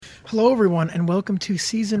Hello, everyone, and welcome to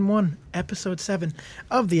Season 1, Episode 7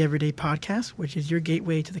 of the Everyday Podcast, which is your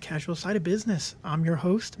gateway to the casual side of business. I'm your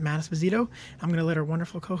host, Ted Esposito. I'm going to let our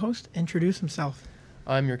wonderful co-host introduce himself.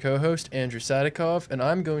 I'm your co-host, Andrew Sadikoff, and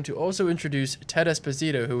I'm going to also introduce Ted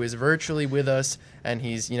Esposito, who is virtually with us, and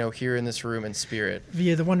he's, here in this room in spirit.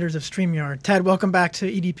 Via the wonders of StreamYard. Ted, welcome back to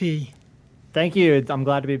EDP. Thank you. I'm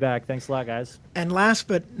glad to be back. Thanks a lot, guys. And last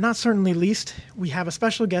but not certainly least, we have a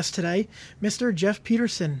special guest today, Mr. Jeff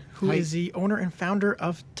Petersen, who is the owner and founder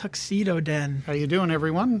of Tuxedo Den. How you doing,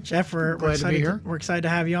 everyone? Jeff, we're excited to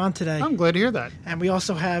have you on today. I'm glad to hear that. And we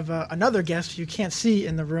also have another guest you can't see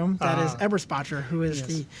in the room. That is Eberspacher, who is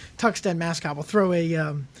the Tuxedo Den mascot. We'll throw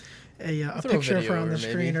a picture of her on the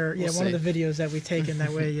screen, or one of the videos that we've taken.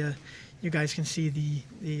 That way you guys can see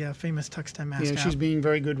the famous Tuxedo Den mascot. Yeah, she's being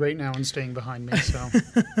very good right now and staying behind me. So,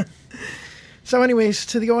 so anyways,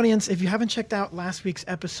 to the audience, if you haven't checked out last week's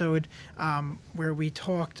episode where we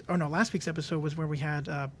talked, last week's episode was where we had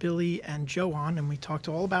Billy and Joe on, and we talked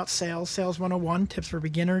all about sales 101, tips for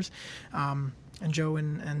beginners. And Joe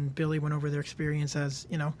and Billy went over their experience as,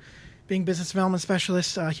 being business development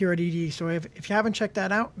specialists here at ED. So if you haven't checked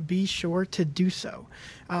that out, be sure to do so.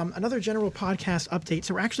 Another general podcast update.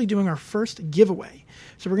 So we're actually doing our first giveaway.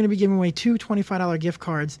 So we're going to be giving away two $25 gift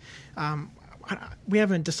cards. We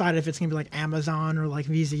haven't decided if it's going to be like Amazon or like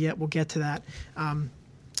Visa yet. We'll get to that.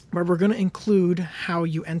 But we're going to include how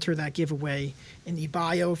you enter that giveaway in the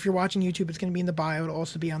bio. If you're watching YouTube, it's going to be in the bio. It'll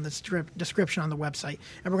also be on the description on the website.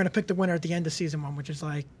 And we're going to pick the winner at the end of season 1, which is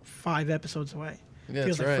like 5 episodes away. Yeah,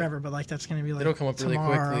 feels like right. forever, but like that's going to be like it'll come up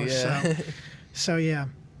tomorrow, really quickly. Yeah. So yeah.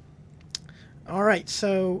 All right.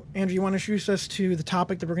 So Andrew, you want to introduce us to the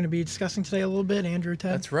topic that we're going to be discussing today a little bit? Andrew,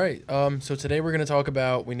 Ted. That's right. So today we're going to talk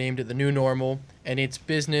about, we named it the new normal, and it's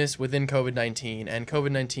business within COVID-19 and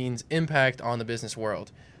COVID-19's impact on the business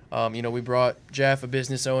world. We brought Jeff, a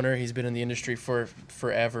business owner. He's been in the industry for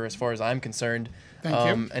forever, as far as I'm concerned. Thank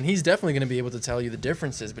you. And he's definitely going to be able to tell you the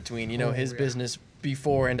differences between, his business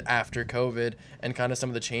before and after COVID, and kind of some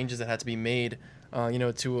of the changes that had to be made,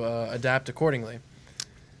 to adapt accordingly.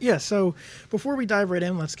 Yeah, so before we dive right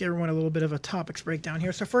in, let's give everyone a little bit of a topics breakdown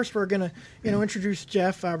here. So first we're going to, introduce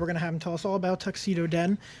Jeff. We're going to have him tell us all about Tuxedo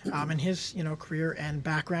Den and his, career and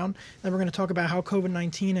background. Then we're going to talk about how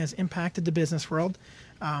COVID-19 has impacted the business world.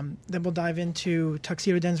 Then we'll dive into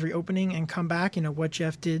Tuxedo Den's reopening and come back, what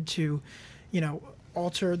Jeff did to,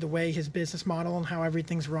 alter the way his business model and how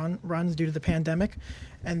everything's runs due to the pandemic.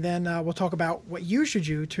 And then we'll talk about what you should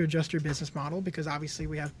do to adjust your business model, because obviously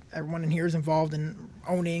everyone in here is involved in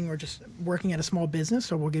owning or just working at a small business.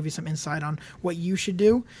 So we'll give you some insight on what you should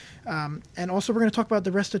do. And also we're going to talk about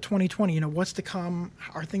the rest of 2020, what's to come.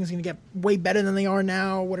 Are things going to get way better than they are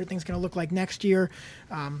now? What are things going to look like next year?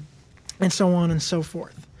 And so on and so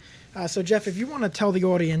forth. So, Jeff, if you want to tell the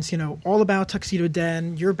audience, all about Tuxedo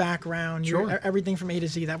Den, your background, everything from A to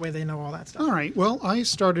Z, that way they know all that stuff. All right. Well, I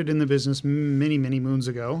started in the business many, many moons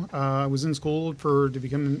ago. I was in school to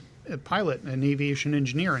become a pilot, an aviation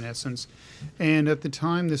engineer in essence. And at the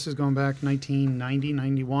time, this is going back 1990,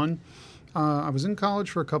 91, I was in college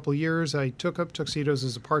for a couple of years. I took up tuxedos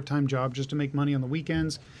as a part-time job just to make money on the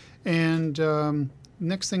weekends. And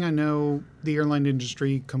next thing I know, the airline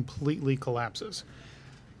industry completely collapses.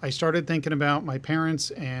 I started thinking about my parents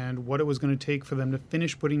and what it was going to take for them to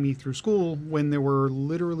finish putting me through school when there were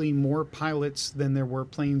literally more pilots than there were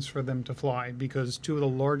planes for them to fly, because two of the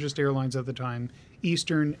largest airlines at the time,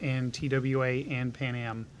 Eastern and TWA and Pan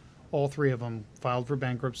Am, all three of them filed for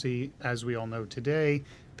bankruptcy. As we all know today,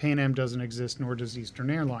 Pan Am doesn't exist, nor does Eastern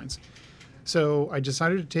Airlines. So I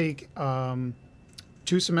decided to take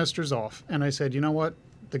 2 semesters off, and I said, you know what?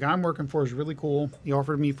 The guy I'm working for is really cool. He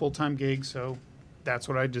offered me full-time gigs, so that's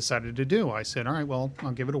what I decided to do. I said, all right, well,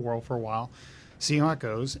 I'll give it a whirl for a while, see how it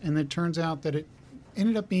goes. And it turns out that it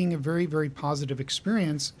ended up being a very, very positive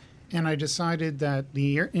experience. And I decided that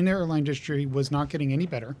the airline industry was not getting any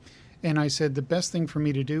better. And I said, the best thing for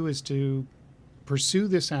me to do is to pursue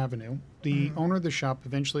this avenue. The owner of the shop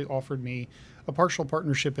eventually offered me a partial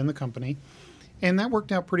partnership in the company. And that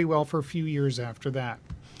worked out pretty well for a few years after that.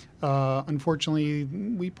 Unfortunately,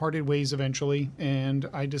 we parted ways eventually. And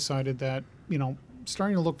I decided that,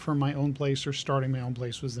 starting to look for my own place or starting my own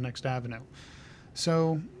place was the next avenue.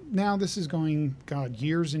 So now this is going,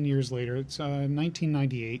 years and years later. It's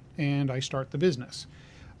 1998, and I start the business.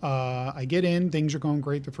 I get in, things are going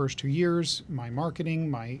great the first 2 years. My marketing,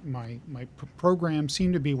 my program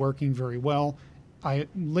seemed to be working very well. I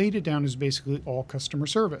laid it down as basically all customer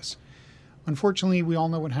service. Unfortunately, we all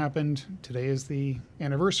know what happened. Today is the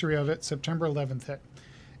anniversary of it. September 11th hit.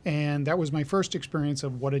 And that was my first experience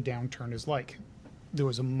of what a downturn is like. There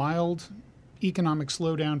was a mild economic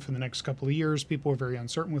slowdown for the next couple of years. People were very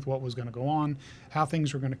uncertain with what was going to go on, how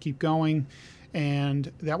things were going to keep going.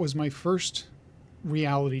 And that was my first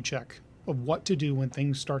reality check of what to do when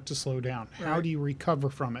things start to slow down. Right. How do you recover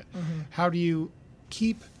from it? How do you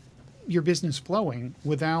keep your business flowing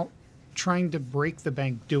without trying to break the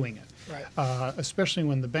bank doing it? Right. Especially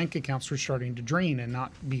when the bank accounts were starting to drain and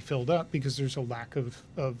not be filled up because there's a lack of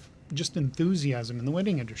just enthusiasm in the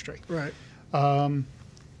wedding industry. Right.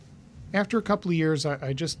 After a couple of years,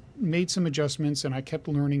 I just made some adjustments and I kept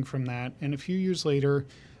learning from that. And a few years later,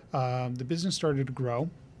 the business started to grow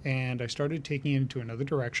and I started taking it into another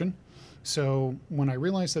direction. So when I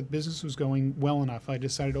realized that business was going well enough, I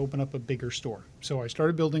decided to open up a bigger store. So I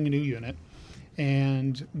started building a new unit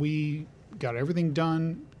and we got everything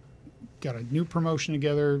done, got a new promotion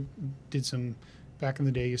together, did some, back in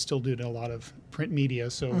the day, you still did a lot of print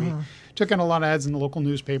media. So we took in a lot of ads in the local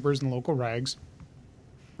newspapers and the local rags.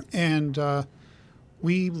 And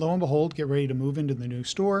we, lo and behold, get ready to move into the new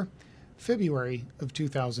store, February of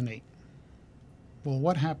 2008. Well,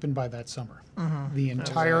 what happened by that summer? The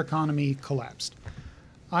entire economy collapsed.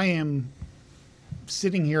 I am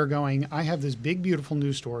sitting here going, I have this big, beautiful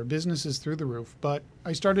new store, business is through the roof, but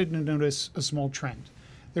I started to notice a small trend.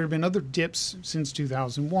 There have been other dips since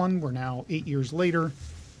 2001. We're now 8 years later,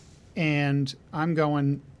 and I'm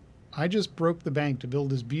going, I just broke the bank to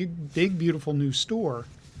build this big, beautiful new store,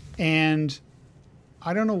 and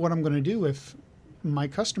I don't know what I'm going to do if my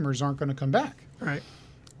customers aren't going to come back. Right.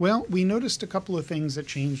 Well, we noticed a couple of things that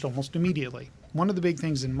changed almost immediately. One of the big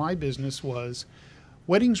things in my business was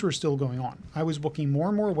weddings were still going on. I was booking more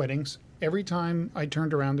and more weddings. Every time I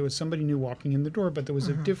turned around, there was somebody new walking in the door, but there was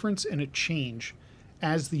a difference and a change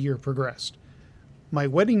as the year progressed. My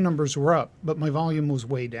wedding numbers were up, but my volume was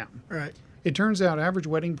way down. Right. It turns out average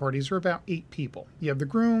wedding parties are about 8 people. You have the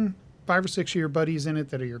groom, 5 or 6 of your buddies in it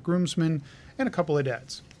that are your groomsmen, and a couple of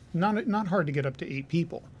dads. Not hard to get up to 8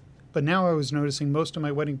 people. But now I was noticing most of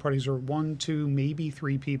my wedding parties are 1, 2, maybe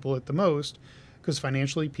 3 people at the most, because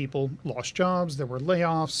financially people lost jobs, there were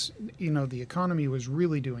layoffs, the economy was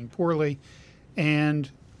really doing poorly. And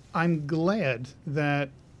I'm glad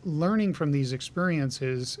that learning from these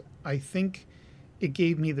experiences, I think it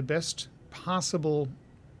gave me the best possible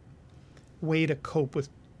way to cope with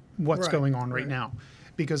what's going on right now,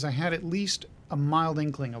 because I had at least a mild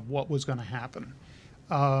inkling of what was going to happen.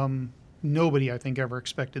 Nobody, I think, ever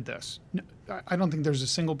expected this. I don't think there's a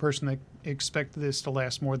single person that expected this to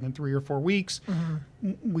last more than 3 or 4 weeks.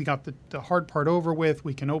 We got the hard part over with.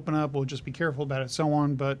 We can open up. We'll just be careful about it, so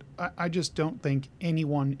on. But I just don't think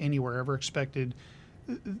anyone anywhere ever expected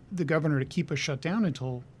the governor to keep us shut down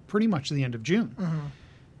until pretty much the end of June.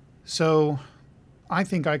 So I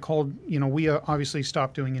think I called, we obviously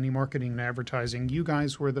stopped doing any marketing and advertising. You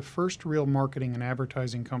guys were the first real marketing and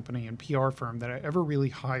advertising company and PR firm that I ever really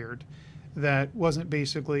hired that wasn't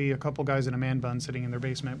basically a couple guys in a man bun sitting in their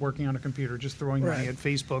basement working on a computer just throwing money at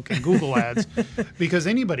Facebook and Google ads, because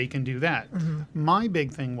anybody can do that. My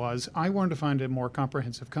big thing was I wanted to find a more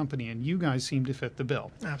comprehensive company, and you guys seemed to fit the bill.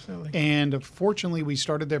 Absolutely. And fortunately, we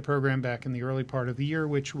started that program back in the early part of the year,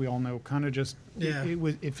 which we all know kind of just,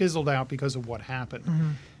 it fizzled out because of what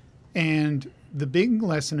happened. And the big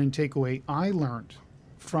lesson and takeaway I learned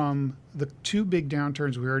from the 2 big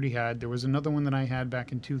downturns we already had, there was another one that I had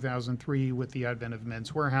back in 2003 with the advent of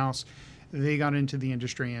Men's Warehouse. They got into the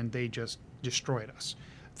industry and they just destroyed us.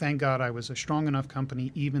 Thank God I was a strong enough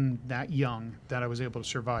company, even that young, that I was able to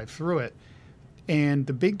survive through it. And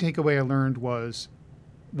the big takeaway I learned was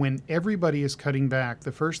when everybody is cutting back,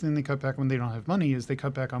 the first thing they cut back when they don't have money is they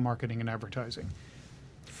cut back on marketing and advertising.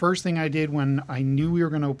 First thing I did when I knew we were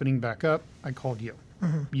going to opening back up, I called you.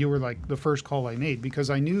 You were like the first call I made, because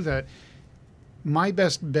I knew that my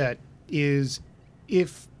best bet is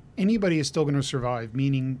if anybody is still going to survive,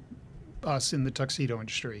 meaning us in the tuxedo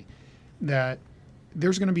industry, that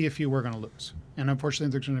there's going to be a few we're going to lose. And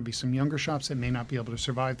unfortunately, there's going to be some younger shops that may not be able to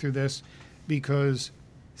survive through this, because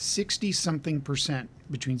 60-something%,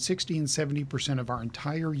 between 60 and 70% of our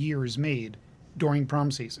entire year is made during prom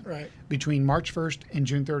season. Right. Between March 1st and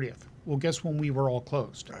June 30th. Well, guess when we were all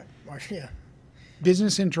closed? Right. Yeah.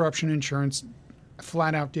 Business interruption insurance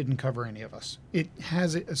flat out didn't cover any of us. It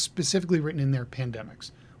has it specifically written in their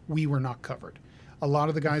pandemics. We were not covered. A lot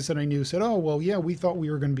of the guys that I knew said, oh, well, yeah, we thought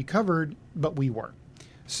we were going to be covered, but we weren't.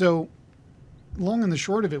 So long and the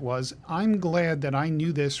short of it was, I'm glad that I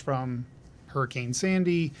knew this from Hurricane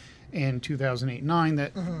Sandy and 2008-9,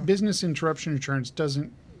 that business interruption insurance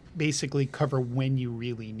doesn't basically cover when you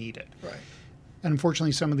really need it. Right. And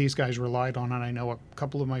unfortunately, some of these guys relied on it. I know a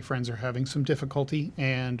couple of my friends are having some difficulty,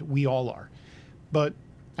 and we all are. But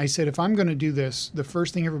I said, if I'm going to do this, the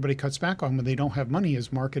first thing everybody cuts back on when they don't have money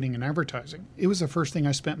is marketing and advertising. It was the first thing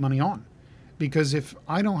I spent money on, because if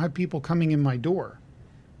I don't have people coming in my door,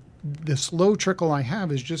 the slow trickle I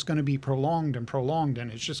have is just going to be prolonged,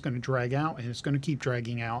 and it's just going to drag out, and it's going to keep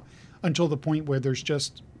dragging out until the point where there's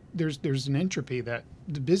an entropy that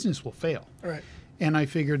the business will fail. Right. And I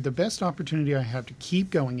figured the best opportunity I have to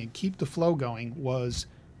keep going and keep the flow going was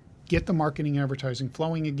get the marketing advertising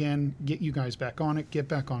flowing again, get you guys back on it, get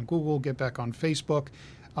back on Google, get back on Facebook.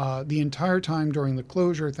 The entire time during the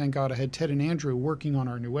closure, thank God I had Ted and Andrew working on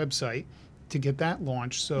our new website to get that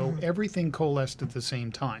launched. So everything coalesced at the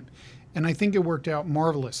same time. And I think it worked out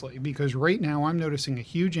marvelously, because right now I'm noticing a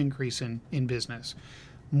huge increase in business,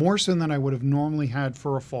 more so than I would have normally had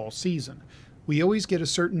for a fall season. We always get a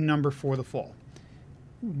certain number for the fall.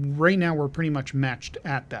 Right now we're pretty much matched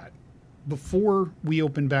at that. Before we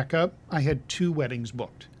opened back up, I had 2 weddings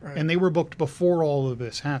booked, and they were booked before all of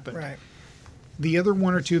this happened. Right. The other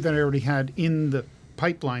 1 or 2 that I already had in the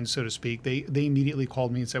pipeline, so to speak, they immediately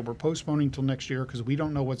called me and said, we're postponing till next year because we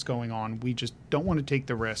don't know what's going on. We just don't want to take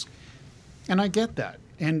the risk. And I get that.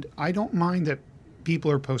 And I don't mind that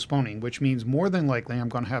people are postponing, which means more than likely I'm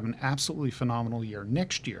going to have an absolutely phenomenal year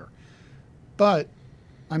next year. But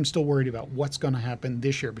I'm still worried about what's going to happen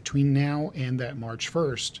this year between now and that March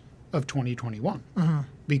 1st of 2021.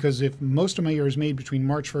 Because if most of my year is made between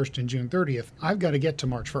March 1st and June 30th, I've got to get to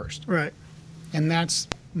March 1st. Right. And that's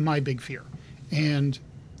my big fear. And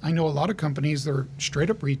I know a lot of companies, they're straight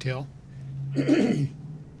up retail. And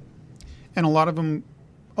a lot of them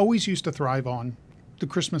always used to thrive on the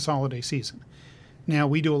Christmas holiday season. Now,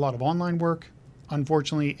 we do a lot of online work.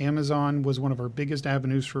 Unfortunately, Amazon was one of our biggest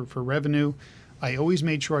avenues for revenue. I always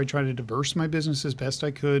made sure I tried to diverse my business as best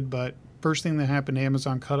I could, but first thing that happened,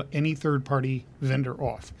 Amazon cut any third-party vendor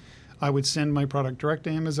off. I would send my product direct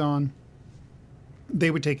to Amazon. They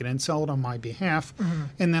would take it and sell it on my behalf,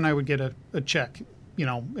 and then I would get a check,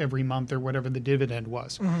 every month or whatever the dividend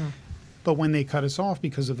was. But when they cut us off,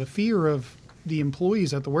 because of the fear of the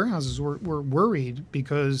employees at the warehouses were worried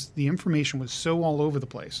because the information was so all over the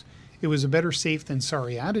place. It was a better safe than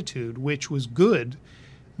sorry attitude, which was good,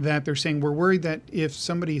 that they're saying we're worried that if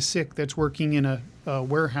somebody is sick that's working in a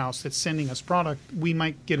warehouse that's sending us product, we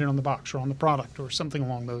might get it on the box or on the product or something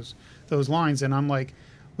along those lines. And I'm like,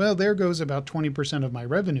 well, there goes about 20% of my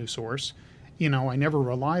revenue source. I never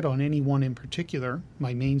relied on any one in particular.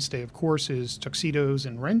 My mainstay, of course, is tuxedos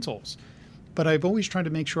and rentals. But I've always tried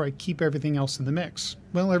to make sure I keep everything else in the mix.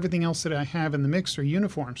 Well, everything else that I have in the mix are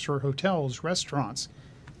uniforms for hotels, restaurants.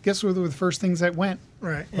 Guess what were the first things that went?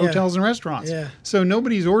 Right. Hotels and restaurants. Yeah. So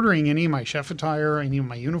nobody's ordering any of my chef attire, any of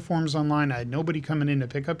my uniforms online. I had nobody coming in to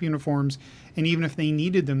pick up uniforms. And even if they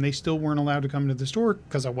needed them, they still weren't allowed to come into the store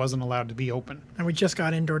because I wasn't allowed to be open. And we just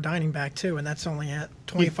got indoor dining back, too, and that's only at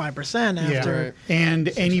 25% after. Right. And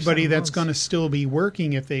anybody 6 or 7 that's months. going to still be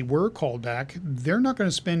working, if they were called back, they're not going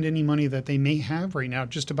to spend any money that they may have right now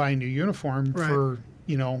just to buy a new uniform for,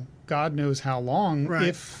 God knows how long. Right.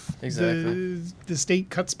 If Exactly. the state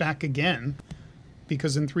cuts back again,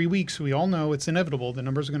 because in 3 weeks, we all know it's inevitable. The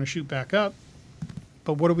numbers are going to shoot back up.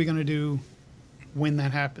 But what are we going to do when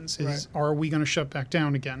that happens? Are we going to shut back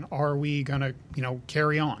down again? Are we going to,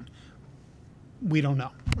 carry on? We don't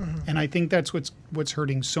know. And I think that's what's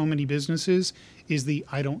hurting so many businesses is the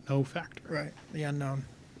I don't know factor. Right. The unknown.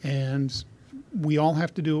 And we all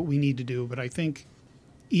have to do what we need to do. But I think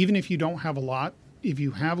even if you don't have a lot, if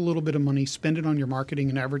you have a little bit of money, spend it on your marketing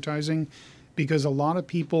and advertising, because a lot of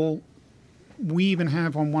people, we even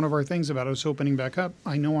have on one of our things about us opening back up,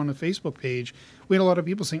 I know on the Facebook page, we had a lot of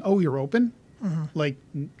people saying, oh, you're open? Like,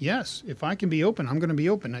 yes, if I can be open, I'm going to be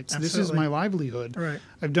open. This is my livelihood. Right.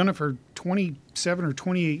 I've done it for 27 or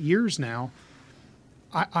 28 years now.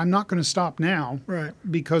 I'm not going to stop now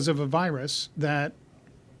because of a virus that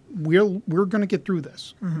we're going to get through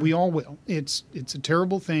this. We all will. It's a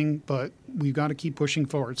terrible thing, but we've got to keep pushing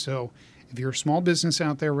forward. So if you're a small business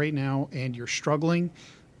out there right now and you're struggling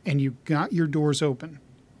and you've got your doors open,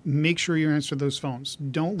 make sure you answer those phones.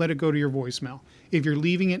 Don't let it go to your voicemail. If you're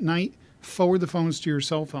leaving at night, forward the phones to your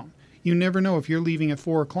cell phone. You never know, if you're leaving at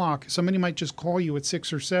 4 o'clock, somebody might just call you at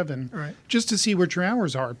 6 or 7 just to see what your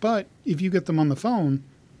hours are. But if you get them on the phone,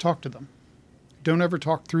 talk to them. Don't ever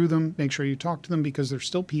talk through them. Make sure you talk to them because they're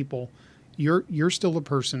still people. You're still a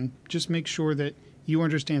person. Just make sure that you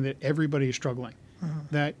understand that everybody is struggling.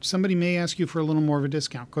 That somebody may ask you for a little more of a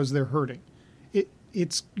discount because they're hurting.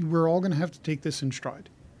 We're all going to have to take this in stride.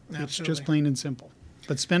 Absolutely. It's just plain and simple.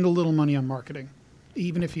 But spend a little money on marketing,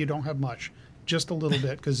 even if you don't have much. Just a little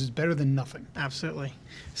bit, because it's better than nothing. Absolutely.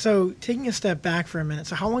 So taking a step back for a minute,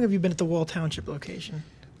 so how long have you been at the Wall Township location?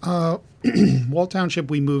 Wall Township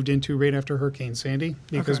we moved into right after Hurricane Sandy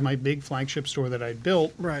because Okay. my big flagship store that I'd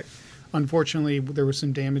built, Right. unfortunately, there was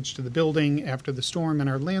some damage to the building after the storm, and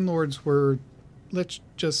our landlords were, let's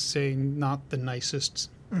just say, not the nicest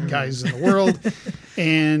guys in the world,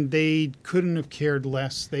 and they couldn't have cared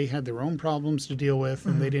less. They had their own problems to deal with,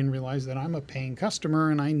 and they didn't realize that I'm a paying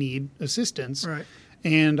customer and I need assistance. Right.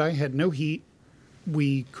 And I had no heat.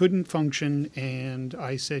 We couldn't function, and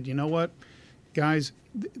I said, you know what, guys,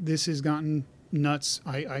 this has gotten nuts.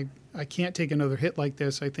 I can't take another hit like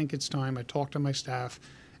this. I think it's time. I talked to my staff,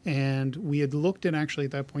 and we had looked at actually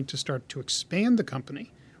at that point to start to expand the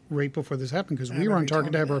company right before this happened because we were on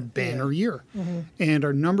target to have our banner year. And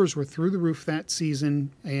our numbers were through the roof that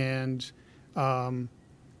season, and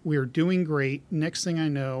we were doing great. Next thing I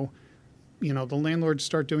know, you know, the landlords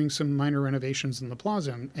start doing some minor renovations in the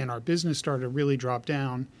plaza, and our business started to really drop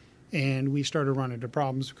down, and we started running into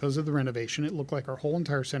problems because of the renovation. It looked like our whole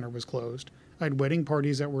entire center was closed. I had wedding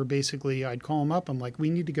parties that were basically, I'd call them up. I'm like, we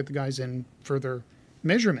need to get the guys in for their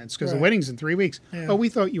measurements because the Right. wedding's in 3 weeks. Yeah. Oh, we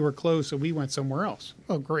thought you were closed, so we went somewhere else.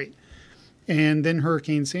 Oh, great. And then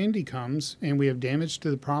Hurricane Sandy comes, and we have damage to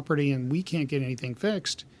the property, and we can't get anything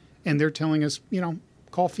fixed. And they're telling us, you know,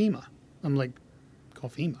 call FEMA. I'm like, call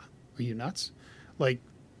FEMA? Are you nuts? Like,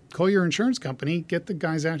 call your insurance company, get the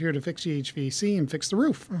guys out here to fix the HVAC and fix the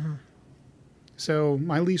roof. So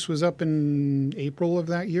my lease was up in April of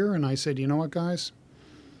that year, and I said, you know what, guys?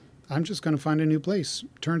 I'm just going to find a new place.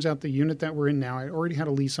 Turns out the unit that we're in now, I already had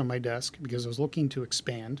a lease on my desk because I was looking to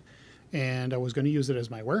expand, and I was going to use it as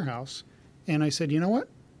my warehouse. And I said, you know what?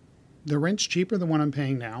 The rent's cheaper than what I'm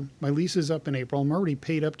paying now. My lease is up in April. I'm already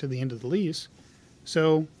paid up to the end of the lease.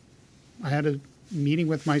 So I had a meeting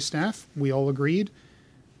with my staff. We all agreed.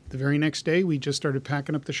 The very next day, we just started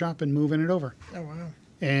packing up the shop and moving it over. Oh, wow.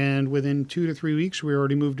 And within 2 to 3 weeks, we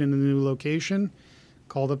already moved into the new location,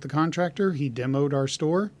 called up the contractor. He demoed our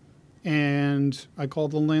store. And I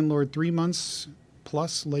called the landlord 3 months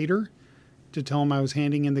plus later to tell him I was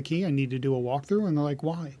handing in the key. I need to do a walkthrough. And they're like,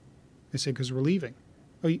 why? I said, because we're leaving.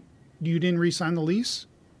 Oh, you didn't re-sign the lease?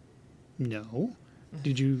 No.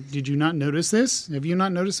 Did you not notice this? Have you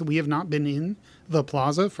not noticed that we have not been in the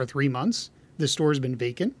plaza for 3 months? The store has been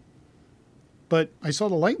vacant. But I saw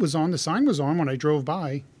the light was on, the sign was on when I drove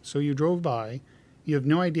by. So you drove by. You have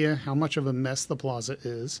no idea how much of a mess the plaza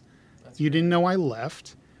is. You didn't know I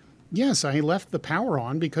left. Yes, I left the power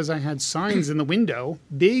on because I had signs in the window,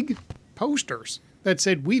 big posters that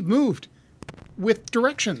said, we've moved with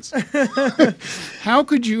directions. How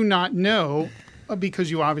could you not know? Because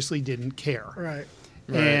you obviously didn't care. Right.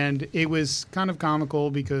 And it was kind of comical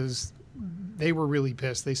because they were really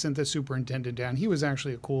pissed. They sent the superintendent down. He was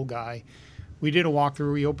actually a cool guy. We did a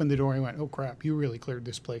walkthrough. We opened the door. He went, oh, crap, you really cleared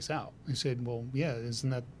this place out. I said, well, yeah,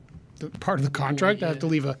 isn't that part of the contract? I have to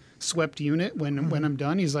leave a swept unit when I'm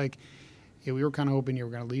done. He's like, yeah, we were kind of hoping you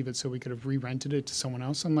were going to leave it so we could have re-rented it to someone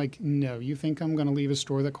else. I'm like, no, you think I'm going to leave a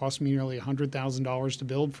store that cost me nearly $100,000 to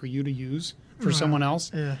build for you to use for someone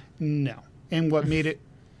else? Yeah. No. And what made it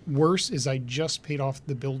worse is I just paid off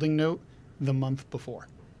the building note the month before.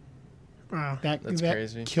 Wow. That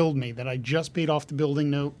crazy. killed me that I just paid off the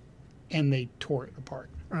building note and they tore it apart.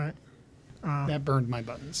 Right. That burned my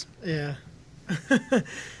buttons. Yeah.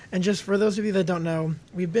 And just for those of you that don't know,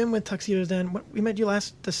 we've been with Tuxedo Den. We met you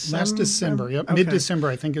last December. Last December, yep. Okay. Mid-December,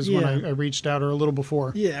 I think, is when Yeah. I reached out, or a little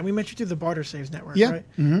before. Yeah, and we met you through the Barter Saves Network, Yeah. right?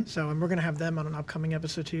 Mhm. So, and we're going to have them on an upcoming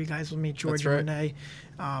episode too. You guys will meet George That's and Renee.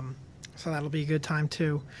 So that'll be a good time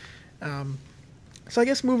too. So I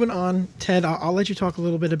guess moving on, Ted, I'll let you talk a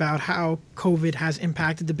little bit about how COVID has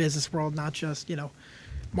impacted the business world, not just,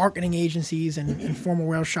 marketing agencies and informal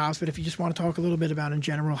wear shops, but if you just want to talk a little bit about in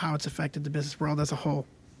general how it's affected the business world as a whole.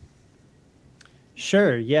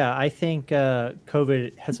 Sure. Yeah, I think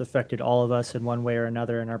COVID has affected all of us in one way or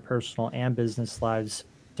another in our personal and business lives,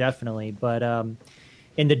 definitely. But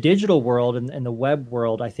in the digital world and in the web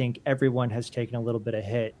world, I think everyone has taken a little bit of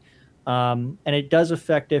hit. And it does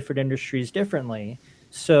affect different industries differently.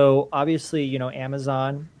 So obviously,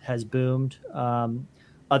 Amazon has boomed.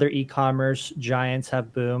 Other e-commerce giants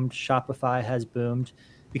have boomed. Shopify has boomed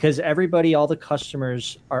because everybody, all the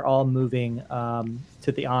customers are all moving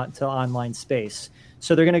to online space.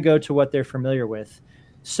 So they're going to go to what they're familiar with.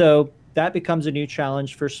 So that becomes a new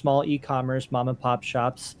challenge for small e-commerce mom and pop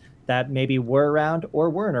shops that maybe were around or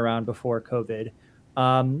weren't around before COVID.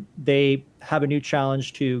 They have a new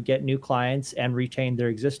challenge to get new clients and retain their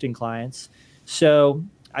existing clients. So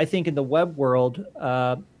I think in the web world,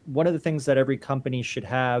 one of the things that every company should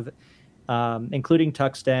have, including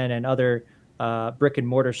Tuxedo Den and other brick and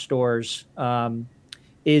mortar stores,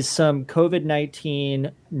 is some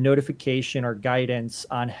COVID-19 notification or guidance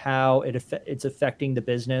on how it's affecting the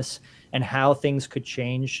business and how things could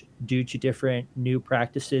change due to different new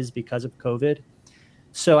practices because of COVID.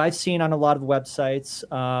 So I've seen on a lot of websites,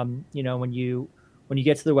 when you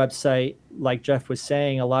get to the website, like Jeff was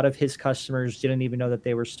saying, a lot of his customers didn't even know that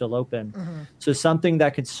they were still open. Mm-hmm. So something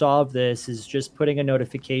that could solve this is just putting a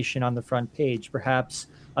notification on the front page, perhaps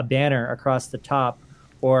a banner across the top,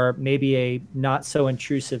 or maybe a not so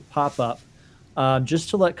intrusive pop-up, just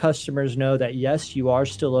to let customers know that, yes, you are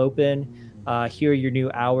still open. Here are your new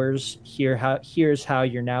hours. Here's how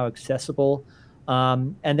you're now accessible.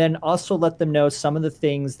 And then also let them know some of the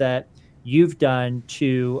things that you've done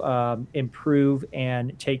to improve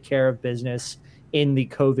and take care of business in the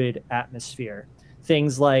COVID atmosphere.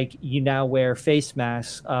 Things like you now wear face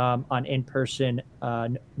masks on in-person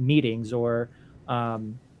meetings or,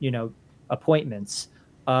 appointments.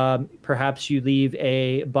 Perhaps you leave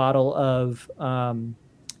a bottle of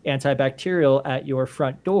antibacterial at your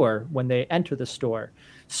front door when they enter the store.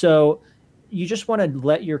 So you just want to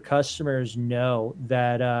let your customers know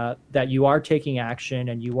that you are taking action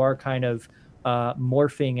and you are kind of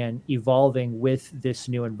morphing and evolving with this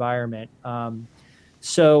new environment.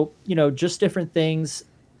 So, just different things.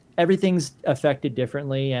 Everything's affected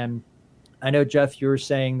differently. And I know, Jeff, you were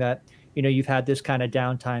saying that, you've had this kind of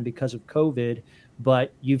downtime because of COVID,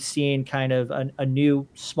 but you've seen kind of a new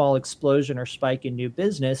small explosion or spike in new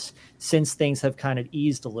business since things have kind of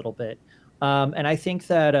eased a little bit. And I think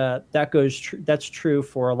that that's true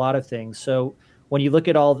for a lot of things. So when you look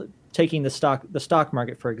at taking the stock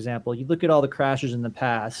market, for example, you look at all the crashes in the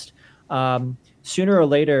past, sooner or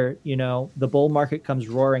later, the bull market comes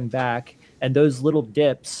roaring back, and those little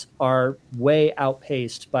dips are way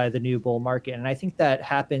outpaced by the new bull market. And I think that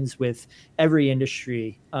happens with every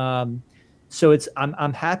industry. So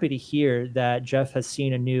I'm happy to hear that Jeff has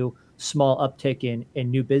seen a new small uptick in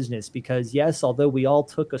new business, because yes, although we all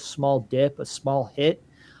took a small dip, a small hit,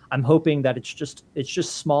 I'm hoping that it's just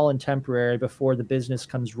small and temporary before the business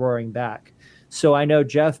comes roaring back. So I know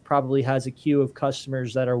Jeff probably has a queue of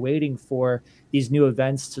customers that are waiting for these new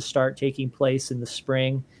events to start taking place in the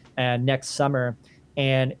spring and next summer.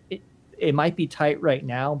 And it might be tight right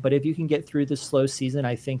now, but if you can get through this slow season,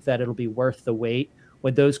 I think that it'll be worth the wait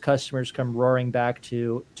when those customers come roaring back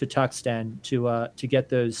to Tuxedo Den to get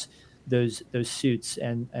those suits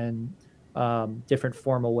and different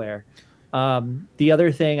formal wear. The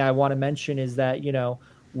other thing I want to mention is that,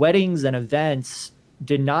 weddings and events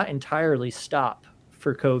did not entirely stop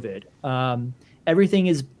for COVID. Everything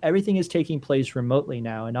is taking place remotely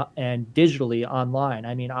now and digitally online.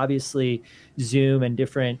 I mean, obviously Zoom and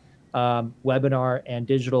different webinar and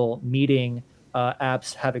digital meeting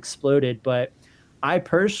apps have exploded, but I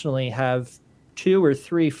personally have 2 or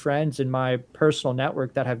 3 friends in my personal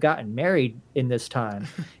network that have gotten married in this time,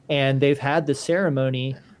 and they've had the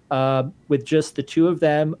ceremony with just the 2 of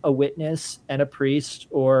them, a witness and a priest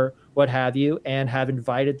or what have you, and have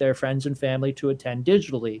invited their friends and family to attend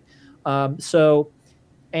digitally.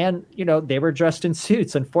 They were dressed in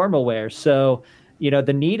suits and formal wear. So,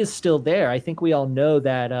 the need is still there. I think we all know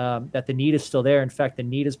that the need is still there. In fact, the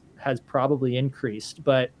need has probably increased.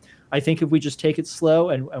 But I think if we just take it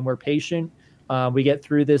slow and we're patient, we get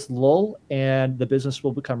through this lull and the business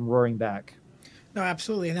will become roaring back. No,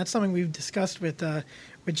 absolutely. And that's something we've discussed with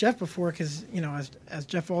Jeff before, because, as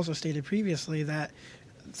Jeff also stated previously, that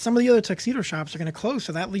some of the other tuxedo shops are going to close.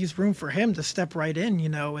 So that leaves room for him to step right in,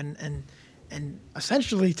 and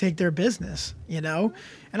essentially take their business, and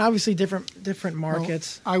obviously different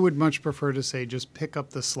markets. Well, I would much prefer to say just pick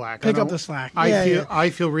up the slack. Pick up the slack. I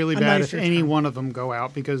feel really bad if any one of them go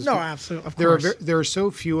out, because no, absolutely, of course. There are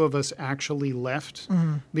so few of us actually left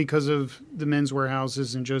because of the Men's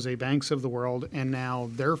Warehouses and Jose Banks of the world, and now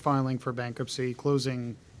they're filing for bankruptcy,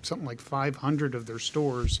 closing something like 500 of their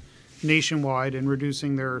stores nationwide and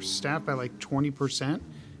reducing their staff by like 20%.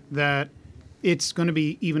 That it's going to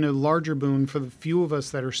be even a larger boon for the few of us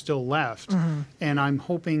that are still left. And I'm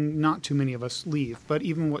hoping not too many of us leave. But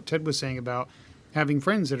even what Ted was saying about having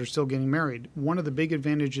friends that are still getting married, one of the big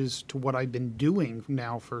advantages to what I've been doing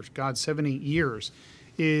now for, 7-8 years,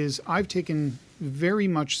 is I've taken very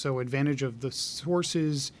much so advantage of the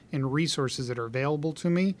sources and resources that are available to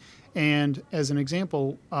me. And as an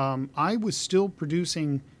example, I was still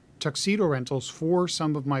producing tuxedo rentals for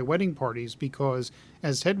some of my wedding parties because,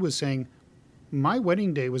 as Ted was saying, my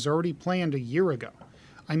wedding day was already planned a year ago.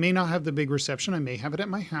 I may not have the big reception. I may have it at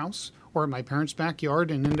my house or at my parents' backyard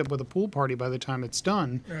and end up with a pool party by the time it's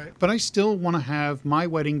done. Right. But I still want to have my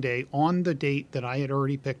wedding day on the date that I had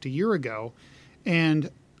already picked a year ago. And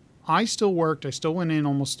I still worked. I still went in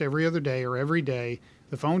almost every other day or every day.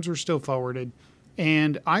 The phones were still forwarded.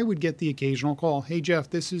 And I would get the occasional call. Hey, Jeff,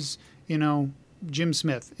 this is, Jim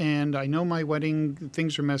Smith. And I know my wedding,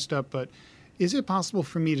 things are messed up, but is it possible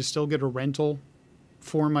for me to still get a rental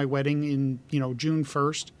for my wedding in, June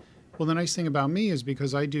 1st? Well, the nice thing about me is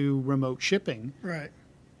because I do remote shipping. Right.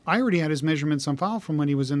 I already had his measurements on file from when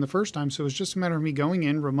he was in the first time. So it was just a matter of me going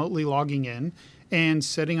in, remotely logging in, and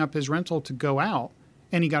setting up his rental to go out.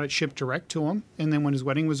 And he got it shipped direct to him. And then when his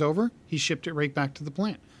wedding was over, he shipped it right back to the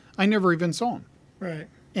plant. I never even saw him. Right.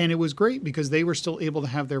 And it was great because they were still able to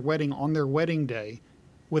have their wedding on their wedding day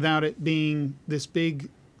without it being this big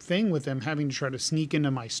thing with them having to try to sneak into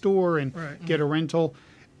my store and get a rental,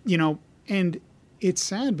 and it's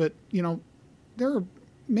sad, but, there are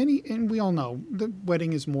many, and we all know the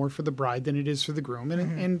wedding is more for the bride than it is for the groom.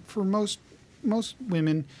 And for most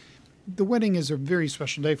women, the wedding is a very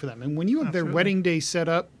special day for them. And when you have their wedding day set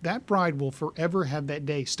up, that bride will forever have that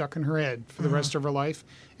day stuck in her head for the rest of her life.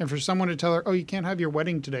 And for someone to tell her, oh, you can't have your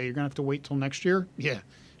wedding today, you're going to have to wait till next year. Yeah,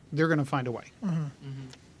 they're going to find a way.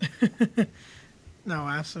 No,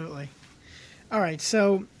 absolutely. All right.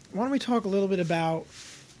 So why don't we talk a little bit about,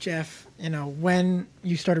 Jeff, when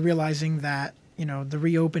you started realizing that, the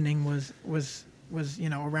reopening was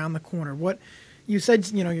around the corner. What you said,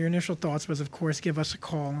 your initial thoughts was, of course, give us a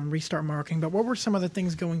call and restart marketing. But what were some of the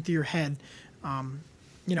things going through your head,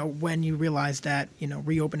 when you realized that,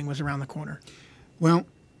 reopening was around the corner? Well,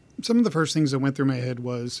 some of the first things that went through my head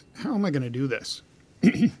was, how am I going to do this?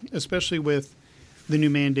 Especially with the new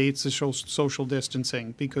mandates, the social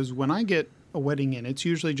distancing. Because when I get a wedding in, it's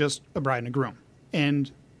usually just a bride and a groom.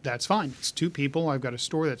 And that's fine. It's two people. I've got a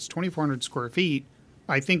store that's 2,400 square feet.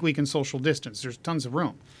 I think we can social distance. There's tons of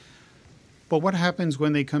room. But what happens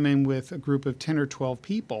when they come in with a group of 10 or 12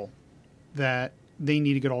 people that they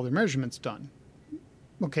need to get all their measurements done?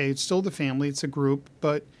 Okay, it's still the family, it's a group,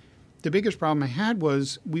 but the biggest problem I had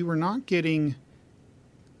was we were not getting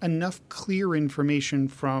enough clear information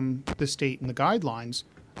from the state and the guidelines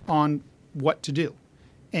on what to do.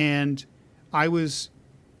 And I was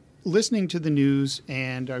listening to the news,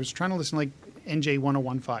 and I was trying to listen like NJ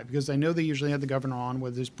 1015, because I know they usually had the governor on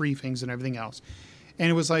with his briefings and everything else. And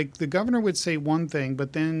it was like the governor would say one thing,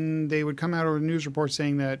 but then they would come out with a news report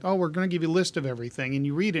saying that, oh, we're going to give you a list of everything. And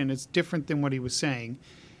you read it, and it's different than what he was saying.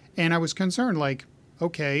 And I was concerned, like,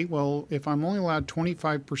 okay, well, if I'm only allowed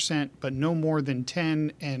 25%, but no more than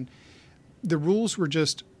 10, and the rules were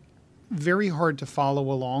just very hard to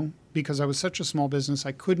follow along because I was such a small business,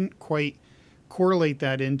 I couldn't quite correlate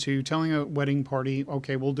that into telling a wedding party,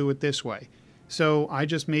 okay, we'll do it this way. So I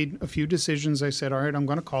just made a few decisions. I said, all right, I'm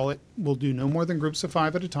going to call it. We'll do no more than groups of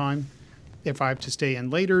 5 at a time. If I have to stay in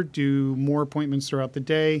later, do more appointments throughout the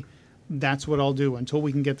day, that's what I'll do until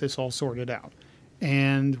we can get this all sorted out.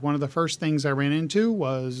 And one of the first things I ran into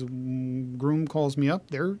was groom calls me up.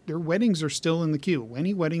 Their weddings are still in the queue.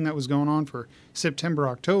 Any wedding that was going on for September,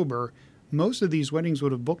 October, most of these weddings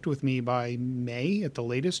would have booked with me by May at the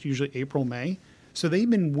latest, usually April, May. So they've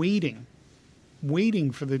been waiting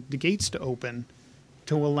for the gates to open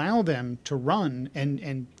to allow them to run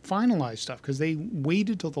and finalize stuff, because they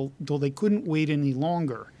waited till they couldn't wait any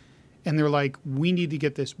longer. And they're like, we need to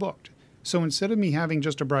get this booked. So instead of me having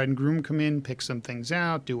just a bride and groom come in, pick some things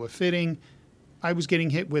out, do a fitting, I was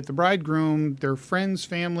getting hit with the bridegroom, their friends,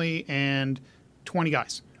 family, and 20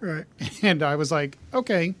 guys. Right. And I was like,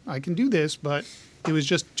 okay, I can do this, but it was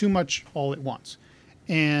just too much all at once.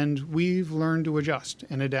 And we've learned to adjust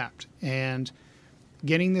and adapt. And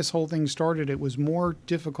getting this whole thing started, it was more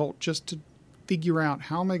difficult just to figure out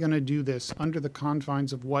how am I going to do this under the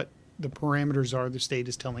confines of what the parameters are the state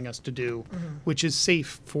is telling us to do, which is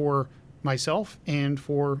safe for myself and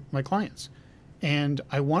for my clients. And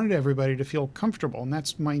I wanted everybody to feel comfortable, and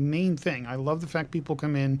that's my main thing. I love the fact people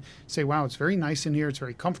come in, say, wow, it's very nice in here, it's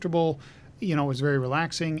very comfortable, it's very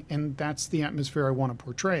relaxing, and that's the atmosphere I want to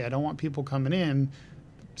portray. I don't want people coming in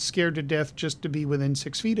scared to death just to be within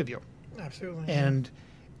 6 feet of you. Absolutely. And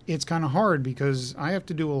it's kind of hard because I have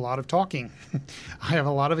to do a lot of talking. I have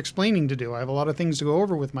a lot of explaining to do. I have a lot of things to go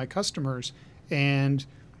over with my customers. And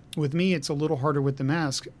with me, it's a little harder with the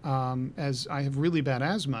mask, as I have really bad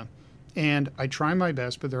asthma. And I try my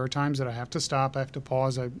best, but there are times that I have to stop. I have to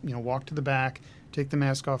pause. I walk to the back, take the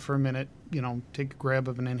mask off for a minute, take a grab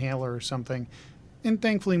of an inhaler or something. And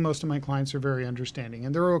thankfully, most of my clients are very understanding.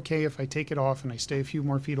 And they're okay if I take it off and I stay a few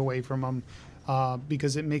more feet away from them,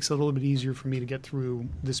 because it makes it a little bit easier for me to get through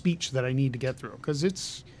the speech that I need to get through. Because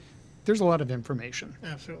there's a lot of information.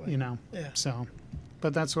 Absolutely. Yeah. So,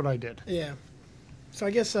 but that's what I did. Yeah. So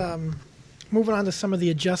I guess moving on to some of the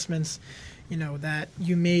adjustments, that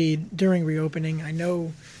you made during reopening. I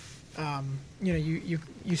know,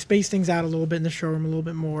 you space things out a little bit in the showroom a little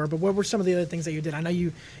bit more. But what were some of the other things that you did? I know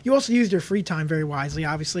you also used your free time very wisely.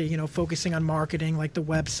 Obviously, focusing on marketing, like the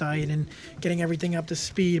website and getting everything up to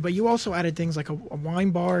speed. But you also added things like a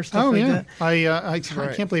wine bar, stuff like that. I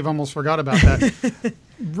can't believe I almost forgot about that.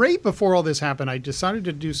 Right before all this happened, I decided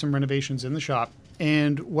to do some renovations in the shop.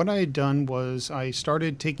 And what I had done was I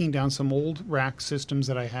started taking down some old rack systems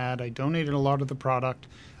that I had. I donated a lot of the product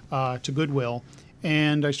to Goodwill.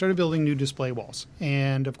 And I started building new display walls.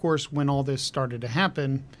 And of course, when all this started to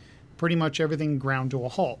happen, pretty much everything ground to a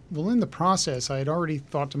halt. Well, in the process, I had already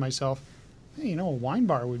thought to myself, hey, a wine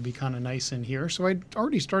bar would be kind of nice in here. So I'd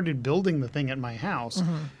already started building the thing at my house.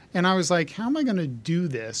 Mm-hmm. And I was like, how am I going to do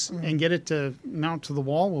this and get it to mount to the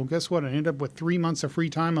wall? Well, guess what? I ended up with 3 months of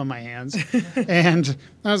free time on my hands. And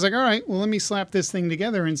I was like, all right, well, let me slap this thing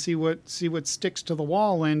together and see what sticks to the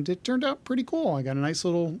wall. And it turned out pretty cool. I got a nice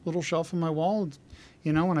little shelf on my wall.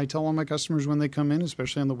 And I tell all my customers when they come in,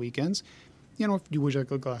 especially on the weekends, if you wish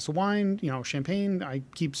like a glass of wine, champagne, I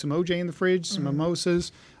keep some OJ in the fridge, some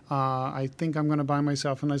mimosas. I think I'm going to buy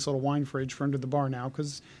myself a nice little wine fridge for under the bar now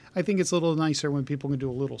because I think it's a little nicer when people can do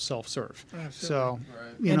a little self-serve. Absolutely. So,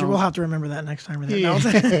 Andrew, we'll have to remember that next time. Yeah,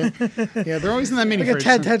 they're always in that mini fridge.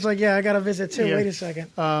 Ted's like, yeah, I got to visit too. Yeah. Wait a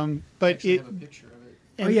second. But have a picture of it.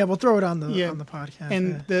 And, we'll throw it on the podcast.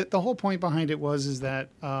 And the whole point behind it is that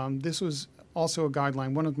this was also a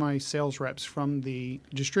guideline. One of my sales reps from the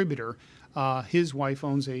distributor, his wife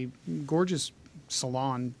owns a gorgeous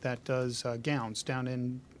salon that does gowns down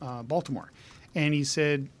in Baltimore. And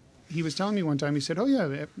he was telling me one time, he said, oh,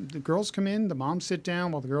 yeah, the girls come in, the moms sit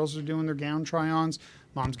down while the girls are doing their gown try-ons.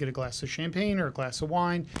 Moms get a glass of champagne or a glass of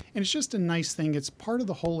wine. And it's just a nice thing. It's part of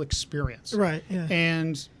the whole experience. Right, yeah.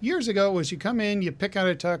 And years ago, it was you come in, you pick out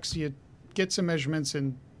a tux, you get some measurements,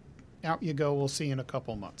 and out you go. We'll see you in a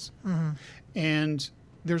couple months. Mm-hmm. And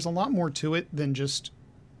there's a lot more to it than just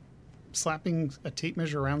slapping a tape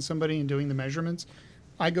measure around somebody and doing the measurements.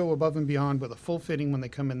 I go above and beyond with a full fitting when they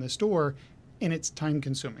come in this door, and it's time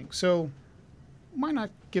consuming. So why not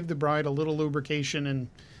give the bride a little lubrication and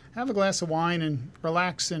have a glass of wine and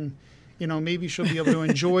relax, and maybe she'll be able to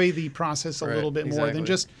enjoy the process a little bit more than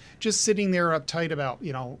just sitting there uptight about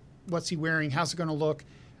what's he wearing, how's it going to look.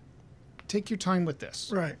 Take your time with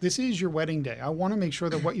this. Right. This is your wedding day. I want to make sure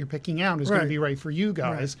that what you're picking out is going to be right for you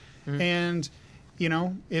guys. Right. Mm-hmm. And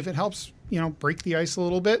if it helps break the ice a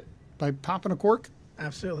little bit by popping a cork.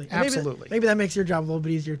 Absolutely. Maybe that makes your job a little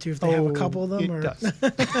bit easier too if they have a couple of them. It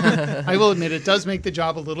does. I will admit it does make the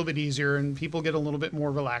job a little bit easier, and people get a little bit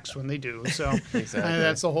more relaxed when they do. So exactly.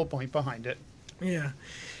 That's the whole point behind it. Yeah.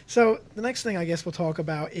 So the next thing I guess we'll talk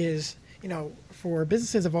about is for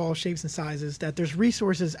businesses of all shapes and sizes, that there's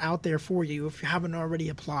resources out there for you if you haven't already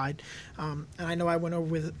applied. And I know I went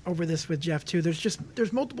over this with Jeff too.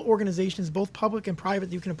 There's multiple organizations, both public and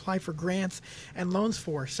private, that you can apply for grants and loans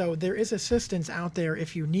for. So there is assistance out there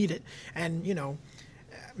if you need it. And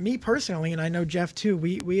me personally, and I know Jeff too,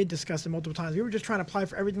 we had discussed it multiple times. We were just trying to apply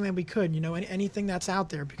for everything that we could, anything that's out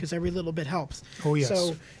there, because every little bit helps. Oh yes.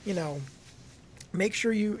 So make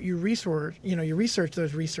sure you research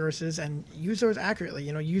those resources and use those accurately.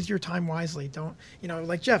 Use your time wisely. Don't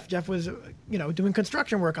like Jeff. Jeff was doing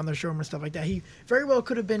construction work on the showroom and stuff like that. He very well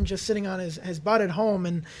could have been just sitting on his butt at home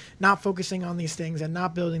and not focusing on these things and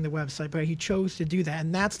not building the website, but he chose to do that.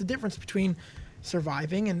 And that's the difference between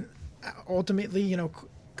surviving and ultimately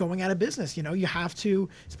going out of business. You have to,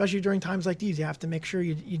 especially during times like these, you have to make sure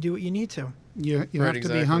you do what you need to. You have to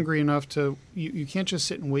be hungry enough to, you can't just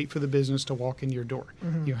sit and wait for the business to walk in your door.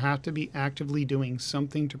 Mm-hmm. You have to be actively doing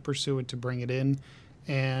something to pursue it, to bring it in.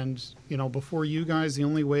 And, before you guys, the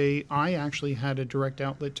only way I actually had a direct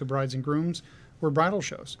outlet to brides and grooms were bridal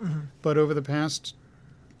shows. Mm-hmm. But over the past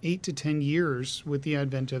 8 to 10 years, with the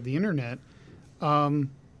advent of the internet,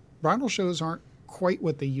 bridal shows aren't quite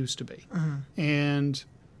what they used to be. Mm-hmm. And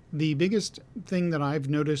the biggest thing that I've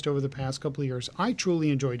noticed over the past couple of years, I truly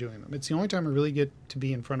enjoy doing them. It's the only time I really get to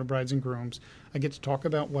be in front of brides and grooms. I get to talk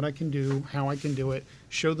about what I can do, how I can do it,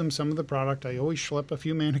 show them some of the product. I always schlep a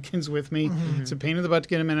few mannequins with me. Mm-hmm. It's a pain in the butt to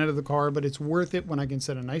get them in and out of the car, but it's worth it when I can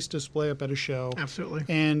set a nice display up at a show. Absolutely.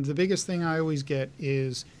 And the biggest thing I always get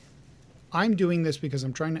is I'm doing this because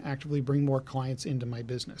I'm trying to actively bring more clients into my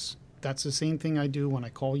business. That's the same thing I do when I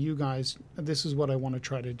call you guys. This is what I want to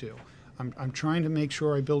try to do. I'm trying to make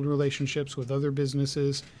sure I build relationships with other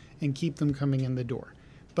businesses and keep them coming in the door.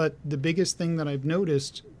 But the biggest thing that I've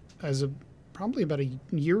noticed probably about a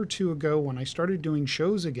year or two ago when I started doing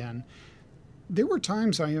shows again, there were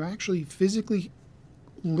times I actually physically,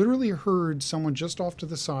 literally heard someone just off to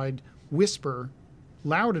the side whisper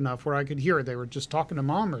loud enough where I could hear it. They were just talking to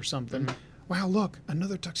mom or something. Mm-hmm. wow, look,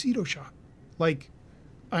 another tuxedo shop. Like,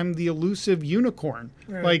 I'm the elusive unicorn.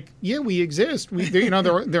 Right. Like, yeah, we exist. We, you know,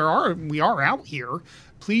 we are out here.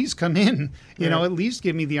 Please come in. You know, at least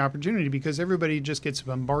give me the opportunity, because everybody just gets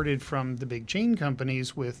bombarded from the big chain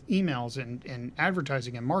companies with emails and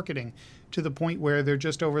advertising and marketing to the point where they're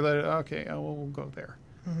just over that. Okay, we'll go there.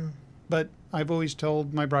 Mm-hmm. But I've always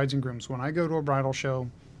told my brides and grooms, when I go to a bridal show,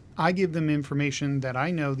 I give them information that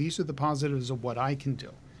I know these are the positives of what I can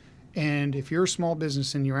do. And if you're a small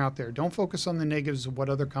business and you're out there, don't focus on the negatives of what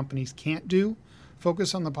other companies can't do.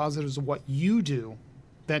 Focus on the positives of what you do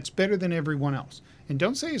that's better than everyone else. And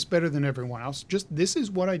don't say it's better than everyone else. Just, this is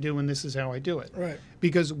what I do and this is how I do it. Right.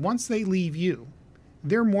 Because once they leave you,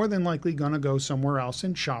 they're more than likely going to go somewhere else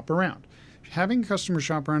and shop around. Having customers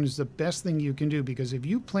shop around is the best thing you can do, because if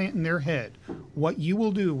you plant in their head what you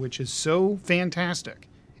will do, which is so fantastic,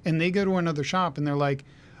 and they go to another shop and they're like,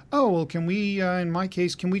 oh, well, can we, in my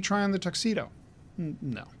case, can we try on the tuxedo?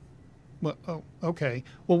 No. Well, oh, okay.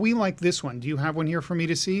 Well, we like this one. Do you have one here for me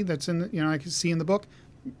to see that's in the, you know, I can see in the book?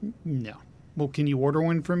 No. Well, can you order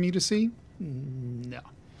one for me to see? No.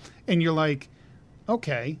 And you're like,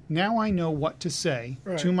 okay, now I know what to say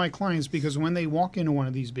to my clients, because when they walk into one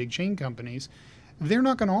of these big chain companies, they're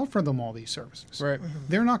not going to offer them all these services. Right. Mm-hmm.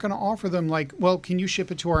 They're not going to offer them like, well, can you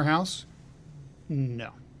ship it to our house?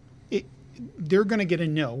 No. They're going to get a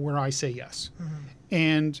no where I say yes. Mm-hmm.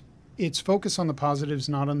 And it's focus on the positives,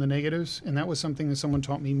 not on the negatives. And that was something that someone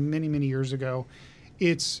taught me many, many years ago.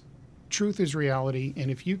 It's truth is reality. And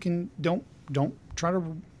if you can, don't try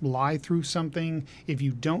to lie through something. If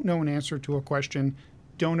you don't know an answer to a question,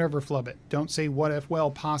 don't ever flub it. Don't say what if, well,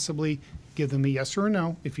 possibly. Give them a yes or a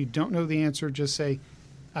no. If you don't know the answer, just say,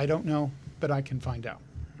 I don't know, but I can find out.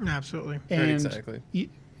 Absolutely. And exactly.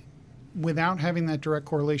 Without having that direct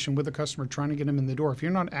correlation with the customer, trying to get them in the door, if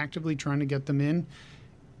you're not actively trying to get them in,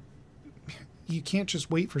 you can't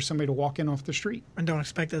just wait for somebody to walk in off the street. And don't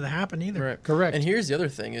expect it to happen either. Right. Correct. And here's the other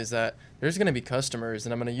thing is that there's going to be customers,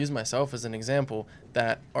 and I'm going to use myself as an example,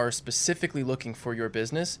 that are specifically looking for your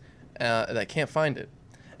business that can't find it.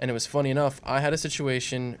 And it was funny enough, I had a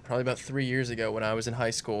situation probably about 3 years ago when I was in high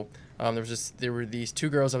school. There were these two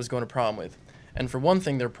girls I was going to prom with. And for one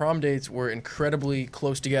thing, their prom dates were incredibly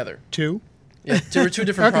close together. Two? Yeah, there were two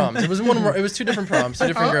different proms. It was two different proms, two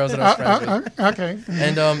different girls that I was friends with. Okay.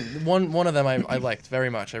 And one of them I liked very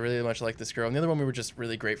much. I really much liked this girl. And the other one we were just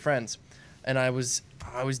really great friends. And I was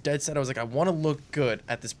dead set. I was like, I want to look good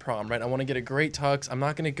at this prom, right? I want to get a great tux. I'm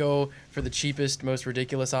not going to go for the cheapest, most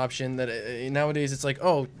ridiculous option that nowadays it's like,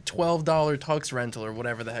 oh, $12 tux rental or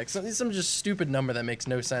whatever the heck. Some just stupid number that makes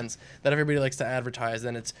no sense that everybody likes to advertise.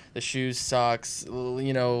 Then it's the shoes, socks,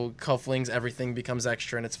 you know, cufflinks, everything becomes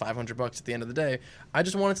extra, and it's $500 at the end of the day. I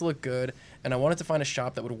just wanted to look good, and I wanted to find a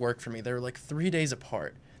shop that would work for me. They were like 3 days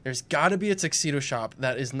apart. There's got to be a tuxedo shop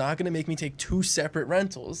that is not going to make me take two separate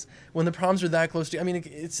rentals when the proms are that close to. I mean,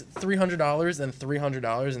 it's $300 and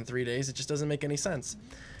 $300 in 3 days. It just doesn't make any sense.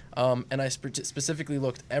 And I specifically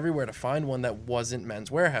looked everywhere to find one that wasn't Men's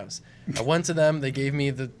Warehouse. I went to them. They gave me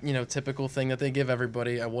the typical thing that they give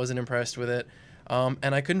everybody. I wasn't impressed with it,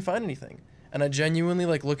 and I couldn't find anything. And I genuinely,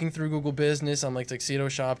 like, looking through Google Business on like tuxedo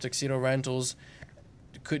shop, tuxedo rentals,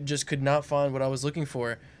 could not find what I was looking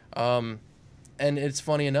for. And it's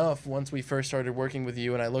funny enough, once we first started working with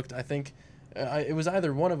you and I looked, I think it was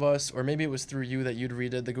either one of us or maybe it was through you that you'd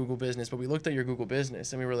redid the Google Business, but we looked at your Google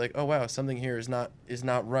Business and we were like, oh, wow, something here is not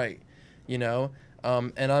right, you know?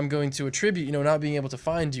 And I'm going to attribute, not being able to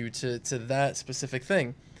find you to that specific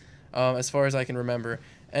thing, as far as I can remember.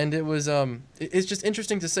 And it was, it's just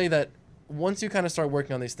interesting to say that once you kind of start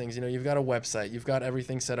working on these things, you've got a website, you've got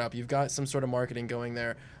everything set up, you've got some sort of marketing going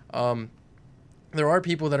there. There are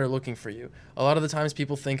people that are looking for you. A lot of the times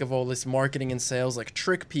people think of all this marketing and sales like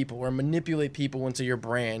trick people or manipulate people into your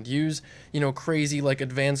brand. Use, crazy like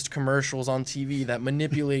advanced commercials on TV that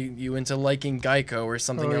manipulate you into liking Geico or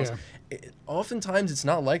something else. Yeah. Oftentimes it's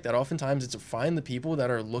not like that. Oftentimes it's to find the people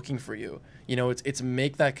that are looking for you. It's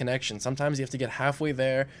make that connection. Sometimes you have to get halfway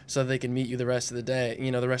there so that they can meet you the rest of the day,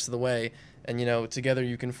 the rest of the way. And, together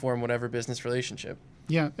you can form whatever business relationship.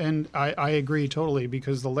 Yeah, and I agree totally,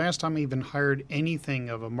 because the last time I even hired anything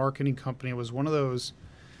of a marketing company was one of those,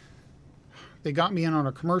 they got me in on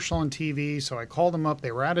a commercial on TV, so I called them up.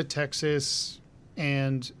 They were out of Texas,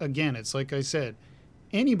 and again, it's like I said,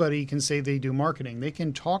 anybody can say they do marketing. They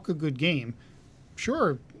can talk a good game.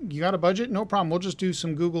 Sure, you got a budget? No problem. We'll just do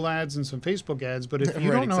some Google ads and some Facebook ads, but if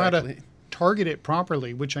you don't know how to target it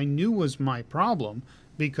properly, which I knew was my problem,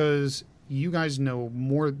 because you guys know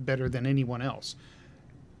better than anyone else.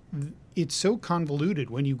 It's so convoluted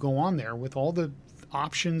when you go on there with all the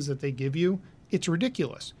options that they give you. It's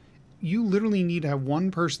ridiculous. you literally need to have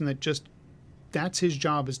one person that just, that's his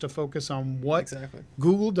job, is to focus on what Exactly.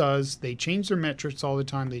 Google does. They change their metrics all the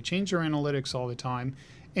time. They change their analytics all the time.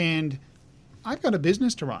 And I've got a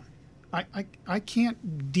business to run. I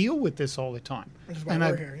can't deal with this all the time. That's why And we're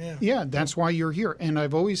I've- here, yeah. Yeah, that's why you're here. And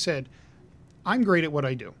I've always said, I'm great at what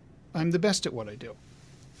I do. I'm the best at what I do.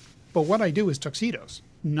 But what I do is tuxedos,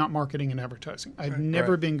 not marketing and advertising. I've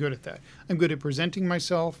never been good at that. I'm good at presenting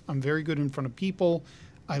myself. I'm very good in front of people.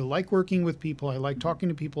 I like working with people. I like talking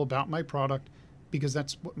to people about my product because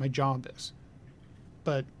that's what my job is.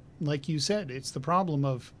 But like you said, it's the problem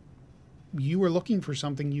of you were looking for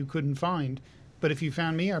something you couldn't find. But if you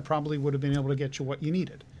found me, I probably would have been able to get you what you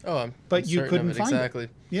needed. Oh, I'm But you certain of couldn't it, find exactly. it.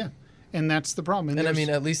 Yeah. And that's the problem. And I there's- mean,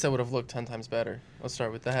 at least I would have looked 10 times better. Let's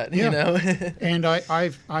start with that. Yeah. You know. And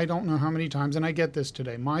I don't know how many times, and I get this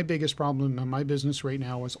today. My biggest problem in my business right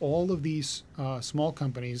now is all of these small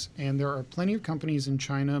companies, and there are plenty of companies in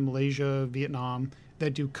China, Malaysia, Vietnam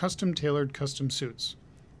that do custom tailored custom suits.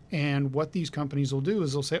 And what these companies will do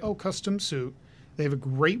is they'll say, "Oh, custom suit." They have a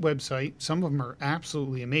great website. Some of them are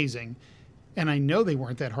absolutely amazing, and I know they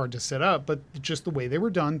weren't that hard to set up, but just the way they were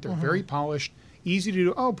done, they're very polished. Easy to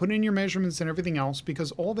do. Oh, put in your measurements and everything else,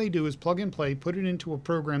 because all they do is plug and play, put it into a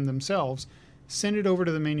program themselves, send it over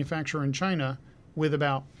to the manufacturer in China with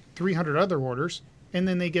about 300 other orders, and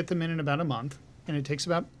then they get them in about a month. And it takes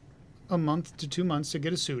about a month to 2 months to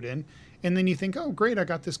get a suit in. And then you think, oh, great, I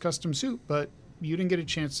got this custom suit, but you didn't get a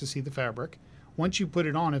chance to see the fabric. Once you put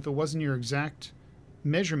it on, if it wasn't your exact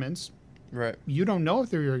measurements, Right. you don't know if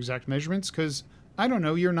they're your exact measurements because, I don't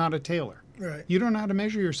know, you're not a tailor. Right. You don't know how to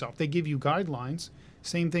measure yourself. They give you guidelines.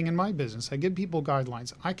 Same thing in my business. I give people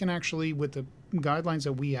guidelines. I can actually, with the guidelines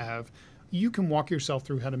that we have, you can walk yourself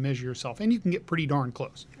through how to measure yourself, and you can get pretty darn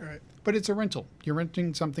close. Right. But it's a rental. You're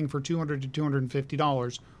renting something for $200 to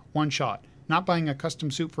 $250 one shot, not buying a custom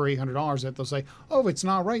suit for $800 that they'll say, oh, if it's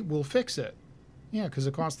not right, we'll fix it. Yeah, because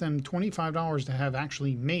it costs them $25 to have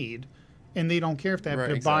actually made, and they don't care if they have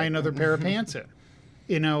to buy another pair of pants in.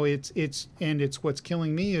 You know, it's what's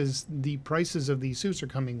killing me is the prices of these suits are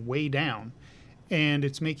coming way down, and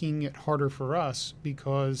it's making it harder for us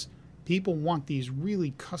because people want these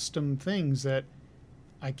really custom things that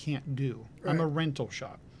I can't do. I'm a rental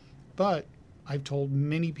shop. But I've told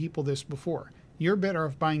many people this before. You're better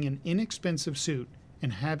off buying an inexpensive suit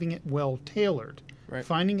and having it well tailored,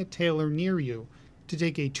 finding a tailor near you to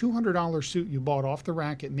take a $200 suit you bought off the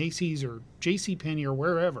rack at Macy's or JCPenney or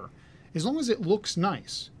wherever. As long as it looks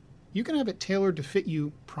nice, you can have it tailored to fit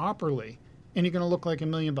you properly, and you're going to look like $1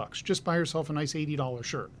 million. Just buy yourself a nice $80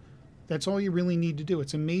 shirt. That's all you really need to do.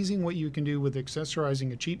 It's amazing what you can do with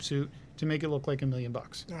accessorizing a cheap suit to make it look like $1 million.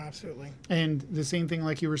 Oh, absolutely. And the same thing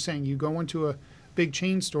like you were saying, you go into a big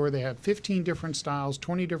chain store, they have 15 different styles,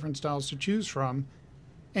 20 different styles to choose from,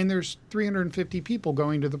 and there's 350 people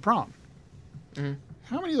going to the prom.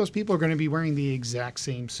 How many of those people are going to be wearing the exact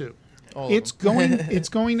same suit? It's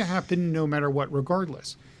going to happen no matter what,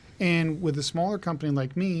 regardless. And with a smaller company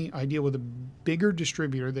like me, I deal with a bigger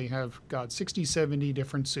distributor. They have got 60, 70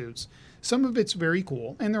 different suits. Some of it's very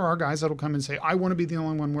cool. And there are guys that'll come and say, I want to be the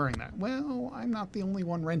only one wearing that. Well, I'm not the only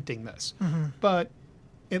one renting this. But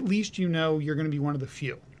at least you know you're going to be one of the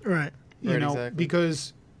few. Right. You know, exactly.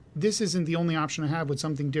 because this isn't the only option I have with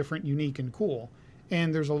something different, unique, and cool.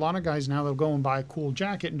 And there's a lot of guys now that'll go and buy a cool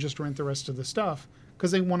jacket and just rent the rest of the stuff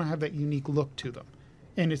because they want to have that unique look to them.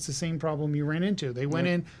 And it's the same problem you ran into. They went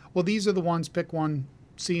in, well, these are the ones, pick one,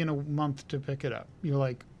 see you in a month to pick it up. You're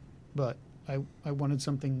like, but I wanted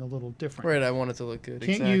something a little different. Right, I want it to look good.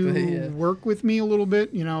 Can't exactly. you work with me a little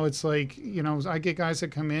bit? You know, it's like, you know, I get guys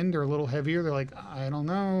that come in, they're a little heavier. They're like, I don't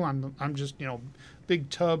know. I'm just, you know, big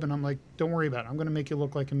tub. And I'm like, don't worry about it. I'm going to make you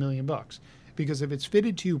look like $1 million. Because if it's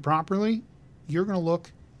fitted to you properly, you're going to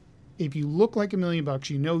look, if you look like $1 million,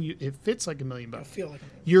 you know it fits like $1 million. I feel like it.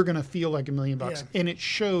 You're going to feel like $1 million. Yeah. And it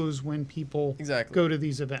shows when people go to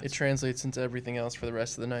these events. It translates into everything else for the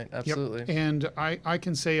rest of the night. Absolutely. Yep. And I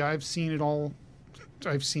can say I've seen it all.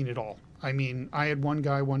 I've seen it all. I mean, I had one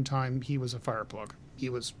guy one time, he was a fire plug. He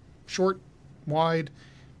was short, wide.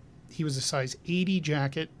 He was a size 80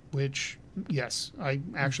 jacket, which, yes, I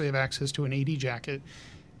actually have access to an 80 jacket.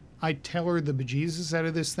 I tailored the bejesus out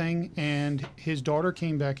of this thing, and his daughter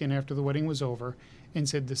came back in after the wedding was over and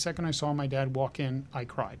said, the second I saw my dad walk in, I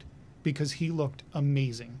cried because he looked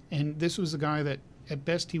amazing. And this was a guy that, at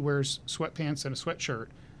best, he wears sweatpants and a sweatshirt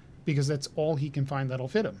because that's all he can find that'll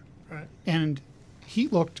fit him. Right. And he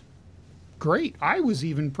looked great. I was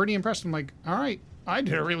even pretty impressed. I'm like, all right, I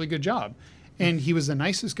did a really good job. And he was the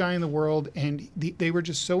nicest guy in the world, and they were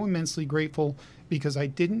just so immensely grateful because I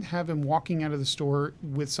didn't have him walking out of the store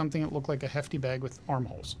with something that looked like a hefty bag with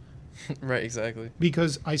armholes. Right, exactly.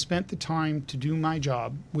 Because I spent the time to do my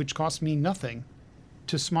job, which cost me nothing,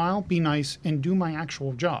 to smile, be nice, and do my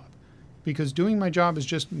actual job. Because doing my job is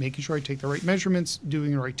just making sure I take the right measurements,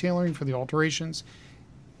 doing the right tailoring for the alterations.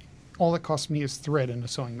 All it costs me is thread and a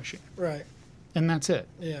sewing machine. Right. And that's it.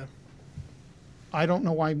 Yeah. I don't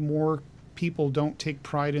know why more people don't take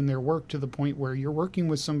pride in their work to the point where you're working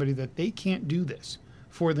with somebody that they can't do this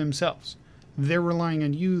for themselves. They're relying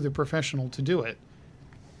on you, the professional, to do it.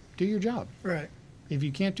 Do your job. Right. If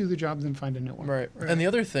you can't do the job, then find a new one. Right. And the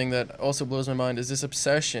other thing that also blows my mind is this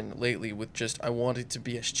obsession lately with just, I want it to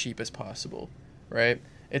be as cheap as possible, right?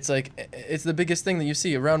 It's like, it's the biggest thing that you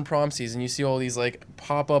see around prom season. You see all these like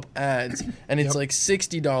pop-up ads, and it's like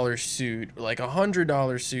 $60 suit, like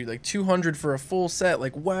 $100 suit, like $200 for a full set.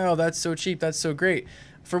 Like, wow, that's so cheap. That's so great.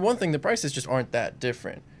 For one thing, the prices just aren't that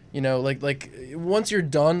different. You know, like once you're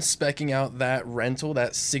done specking out that rental,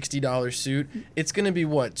 that $60 suit, it's gonna be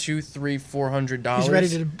what, $200, $300, $400. He's ready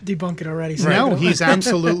to debunk it already. So No, he's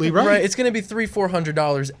absolutely right. Right, it's gonna be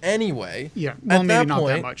 $300-$400 anyway. Yeah, well, at maybe that not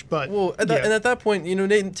point, that much, but well, and at that point, you know,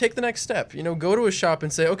 Nathan, take the next step. You know, go to a shop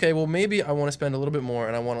and say, okay, well, maybe I want to spend a little bit more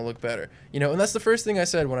and I want to look better. You know, and that's the first thing I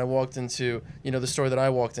said when I walked into, you know, the store that I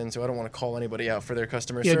walked into. I don't want to call anybody out for their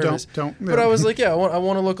customer service. Don't. But I was like, yeah, I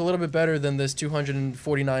want to look a little bit better than this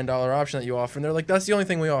 $249 option that you offer. And they're like, that's the only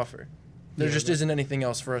thing we offer. There just isn't anything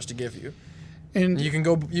else for us to give you. And You can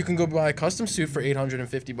go buy a custom suit for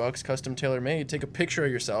 $850, custom tailor made. Take a picture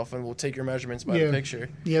of yourself, and we'll take your measurements by the picture.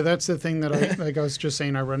 Yeah, that's the thing that I like. I was just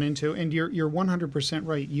saying I run into, and you're 100%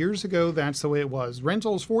 right. Years ago, that's the way it was.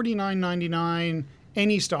 Rentals $49.99,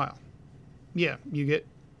 any style. Yeah, you get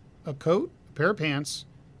a coat, a pair of pants,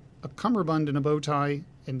 a cummerbund and a bow tie,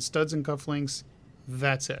 and studs and cufflinks.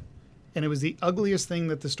 That's it. And it was the ugliest thing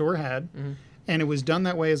that the store had, and it was done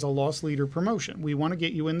that way as a loss leader promotion. We want to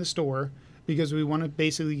get you in the store because we want to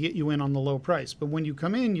basically get you in on the low price. But when you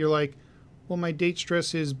come in, you're like, well, my date's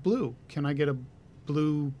dress is blue. Can I get a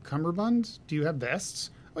blue cummerbund? Do you have vests?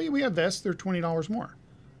 Oh, yeah, we have vests. They're $20 more.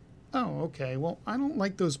 Oh, okay. Well, I don't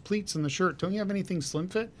like those pleats in the shirt. Don't you have anything slim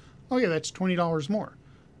fit? Oh, yeah, that's $20 more.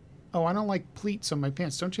 Oh, I don't like pleats on my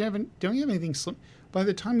pants. Don't you have anything slim? By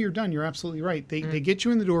the time you're done, you're absolutely right. They get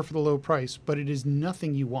you in the door for the low price, but it is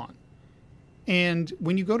nothing you want. And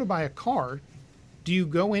when you go to buy a car, do you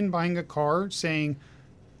go in buying a car saying,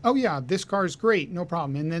 oh, yeah, this car is great, no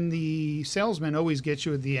problem. And then the salesman always gets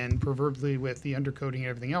you at the end, proverbially with the undercoating and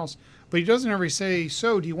everything else. But he doesn't ever say,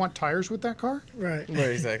 so do you want tires with that car? Right. Right,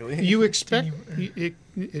 exactly. You expect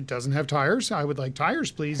it doesn't have tires. I would like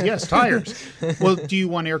tires, please. Yes, tires. Well, do you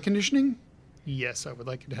want air conditioning? Yes, I would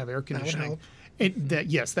like it to have air conditioning.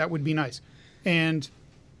 Yes, that would be nice. And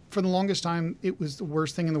for the longest time, it was the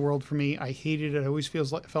worst thing in the world for me. I hated it. I always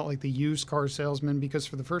felt like the used car salesman, because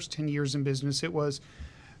for the first 10 years in business, it was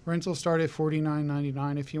rentals start at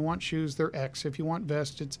 $49.99. If you want shoes, they're X. If you want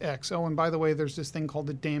vests, it's X. Oh, and by the way, there's this thing called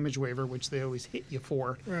the damage waiver, which they always hit you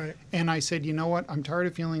for. Right. And I said, you know what? I'm tired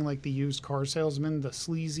of feeling like the used car salesman, the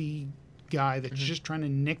sleazy guy that's just trying to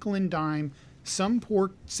nickel and dime some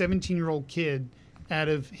poor 17-year-old kid out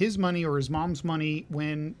of his money or his mom's money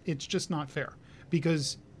when it's just not fair.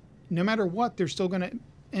 Because no matter what, they're still going to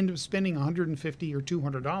end up spending $150 or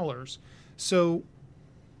 $200. So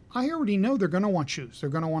I already know they're going to want shoes. They're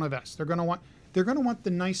going to want a vest. They're going to want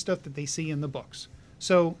the nice stuff that they see in the books.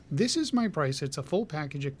 So this is my price. It's a full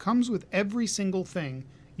package. It comes with every single thing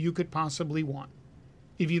you could possibly want.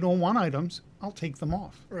 If you don't want items, I'll take them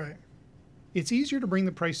off. Right. It's easier to bring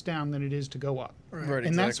the price down than it is to go up. Right.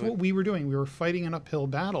 And that's what we were doing. We were fighting an uphill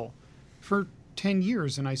battle for 10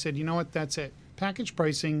 years. And I said, you know what? That's it. Package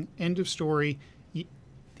pricing, end of story.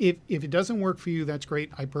 If it doesn't work for you, that's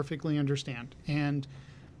great. I perfectly understand. And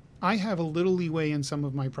I have a little leeway in some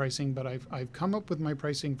of my pricing, but I've come up with my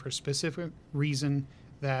pricing for a specific reason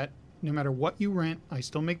that no matter what you rent, I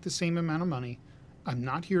still make the same amount of money. I'm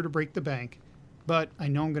not here to break the bank, but I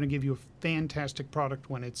know I'm going to give you a fantastic product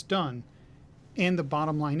when it's done. And the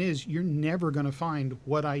bottom line is, you're never going to find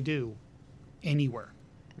what I do anywhere.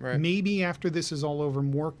 Right. Maybe after this is all over,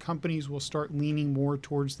 more companies will start leaning more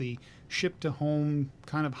towards the ship-to-home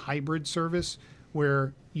kind of hybrid service,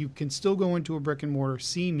 where you can still go into a brick and mortar,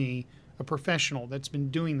 see me, a professional that's been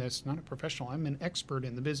doing this. Not a professional, I'm an expert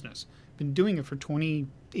in the business. Been doing it for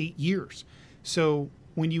 28 years. So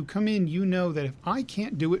when you come in, you know that if I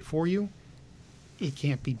can't do it for you, it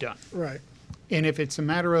can't be done. Right. And if it's a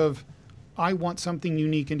matter of, I want something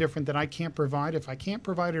unique and different that I can't provide, if I can't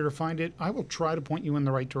provide it or find it, I will try to point you in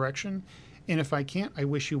the right direction. And if I can't, I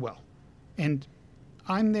wish you well. And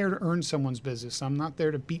I'm there to earn someone's business. I'm not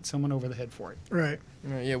there to beat someone over the head for it. Right.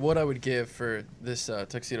 Yeah, what I would give for this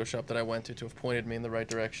tuxedo shop that I went to have pointed me in the right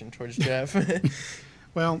direction towards Jeff.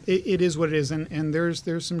 Well, it is what it is, and there's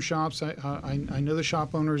some shops. I know the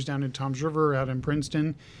shop owners down in Toms River, out in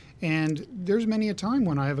Princeton, and there's many a time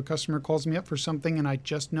when I have a customer calls me up for something, and I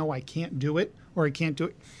just know I can't do it, or I can't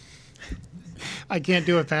do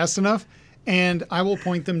it fast enough, and I will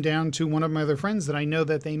point them down to one of my other friends that I know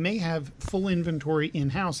that they may have full inventory in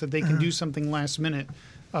house that they can do something last minute.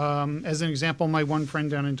 As an example, my one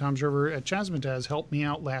friend down in Toms River at Chasmataz helped me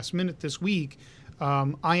out last minute this week.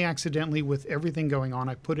 I accidentally, with everything going on,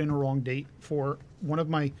 I put in a wrong date for one of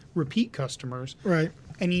my repeat customers. Right.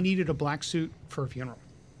 And he needed a black suit for a funeral.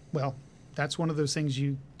 Well, that's one of those things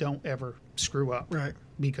you don't ever screw up. Right.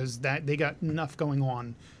 Because they got enough going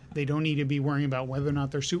on. They don't need to be worrying about whether or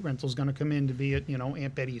not their suit rental is going to come in to be at,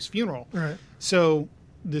 Aunt Betty's funeral. Right. So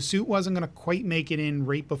the suit wasn't going to quite make it in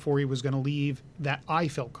right before he was going to leave that I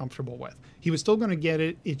felt comfortable with. He was still going to get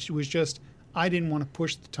it. It was just, I didn't want to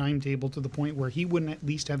push the timetable to the point where he wouldn't at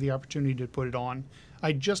least have the opportunity to put it on.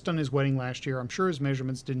 I'd just done his wedding last year. I'm sure his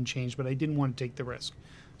measurements didn't change, but I didn't want to take the risk.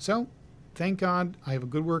 So thank God I have a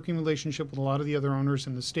good working relationship with a lot of the other owners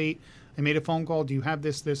in the state. I made a phone call. Do you have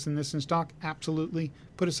this, and this in stock? Absolutely.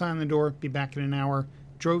 Put a sign on the door. Be back in an hour.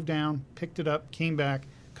 Drove down, picked it up, came back.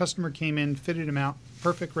 Customer came in, fitted him out.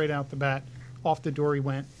 Perfect right out the bat. Off the door he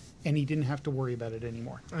went, and he didn't have to worry about it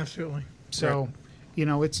anymore. Absolutely. So,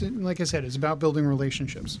 it's like I said, it's about building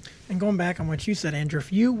relationships. And going back on what you said, Andrew,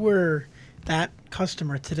 if you were that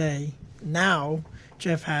customer today, now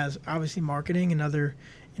Jeff has obviously marketing and other,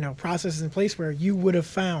 processes in place where you would have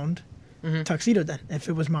found Tuxedo Den if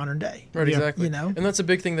it was modern day. Right, exactly. And that's a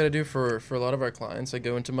big thing that I do for a lot of our clients. I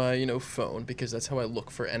go into my, phone because that's how I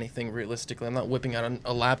look for anything realistically. I'm not whipping out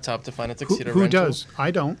a laptop to find a tuxedo Who rental. does?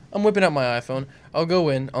 I don't. I'm whipping out my iPhone. I'll go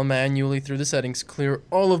in, I'll manually through the settings clear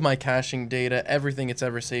all of my caching data, everything it's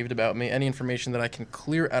ever saved about me, any information that I can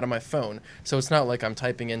clear out of my phone. So it's not like I'm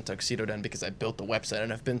typing in Tuxedo Den because I built the website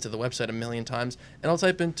and I've been to the website a million times, and I'll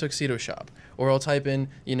type in tuxedo shop, or I'll type in,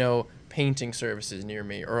 painting services near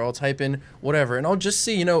me, or I'll type in whatever, and I'll just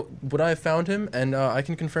see, would I have found him, and I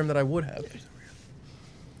can confirm that I would have.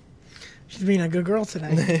 She's being a good girl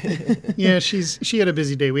today. Yeah, she had a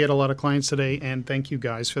busy day. We had a lot of clients today, and thank you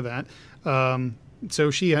guys for that.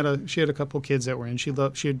 So she had a couple kids that were in. She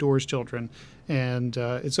adores children, and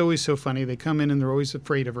it's always so funny. They come in and they're always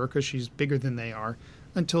afraid of her because she's bigger than they are,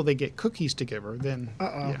 until they get cookies to give her. Then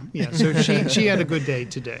yeah. So she had a good day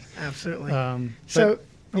today. Absolutely.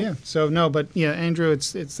 Andrew,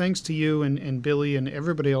 it's thanks to you and Billy and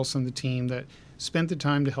everybody else on the team that spent the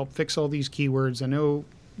time to help fix all these keywords. I know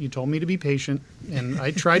you told me to be patient, and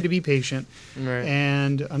I tried to be patient. Right.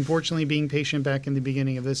 And unfortunately, being patient back in the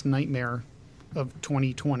beginning of this nightmare of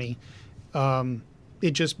 2020,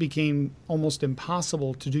 it just became almost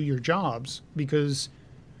impossible to do your jobs because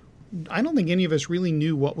I don't think any of us really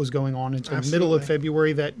knew what was going on until the middle of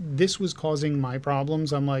February that this was causing my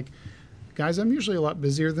problems. I'm like, guys, I'm usually a lot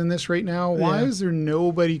busier than this right now. Why is there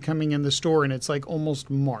nobody coming in the store? And it's like almost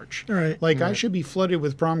March. Right. I should be flooded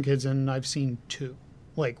with prom kids, and I've seen 2.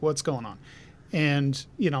 Like, what's going on? And,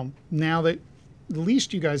 now that at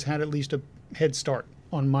least you guys had at least a head start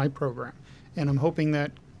on my program. And I'm hoping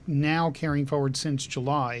that now carrying forward since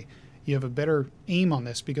July, you have a better aim on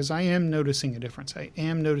this because I am noticing a difference. I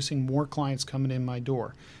am noticing more clients coming in my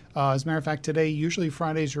door. As a matter of fact, today, usually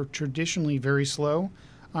Fridays are traditionally very slow.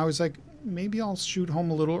 I was like, maybe I'll shoot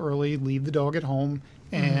home a little early, leave the dog at home.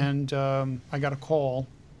 And I got a call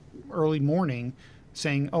early morning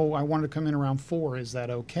saying, oh, I wanted to come in around 4. Is that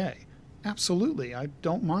okay? Absolutely. I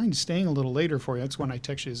don't mind staying a little later for you. That's when I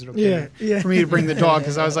text you, is it okay for me to bring the dog?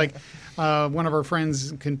 Because I was like, one of our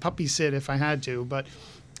friends can puppy sit if I had to. But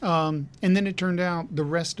and then it turned out the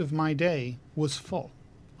rest of my day was full.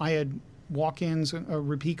 I had walk-ins, a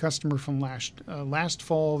repeat customer from last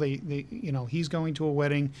fall. They he's going to a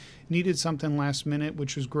wedding, needed something last minute,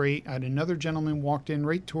 which was great. I had another gentleman walked in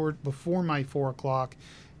right before my 4 o'clock.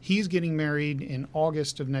 He's getting married in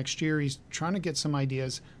August of next year. He's trying to get some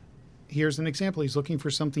ideas. Here's an example. He's looking for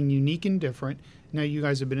something unique and different. Now, you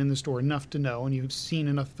guys have been in the store enough to know, and you've seen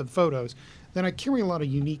enough of the photos. Then I carry a lot of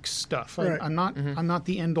unique stuff. Right. I'm not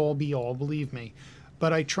the end-all, be-all, believe me.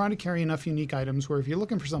 But I try to carry enough unique items where if you're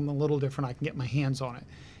looking for something a little different, I can get my hands on it.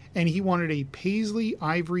 And he wanted a paisley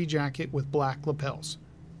ivory jacket with black lapels.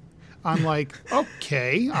 I'm like,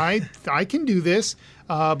 okay, I can do this.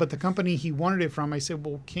 But the company he wanted it from, I said,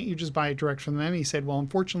 well, can't you just buy it direct from them? He said, well,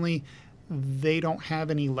 unfortunately, they don't have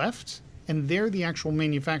any left. And they're the actual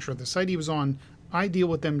manufacturer. The site he was on, I deal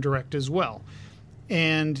with them direct as well.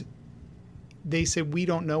 And they said, we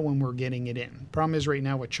don't know when we're getting it in. Problem is right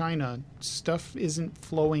now with China, stuff isn't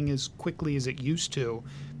flowing as quickly as it used to.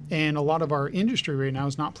 And a lot of our industry right now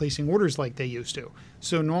is not placing orders like they used to.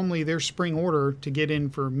 So normally their spring order to get in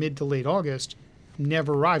for mid to late August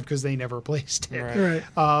never arrived because they never placed it. Right.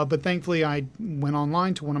 But thankfully I went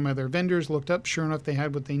online to one of my other vendors, looked up, sure enough they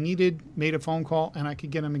had what they needed, made a phone call, and I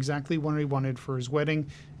could get him exactly what he wanted for his wedding.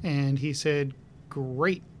 And he said,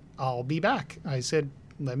 great, I'll be back. I said,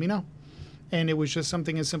 let me know. And it was just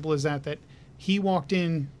something as simple as that he walked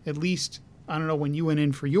in, at least, I don't know when you went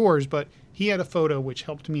in for yours, but he had a photo which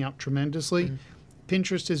helped me out tremendously. Mm-hmm.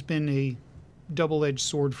 Pinterest has been a double-edged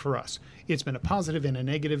sword for us. It's been a positive and a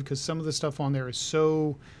negative because some of the stuff on there is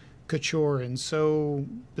so couture and so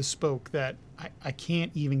bespoke that I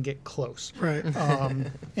can't even get close. Right.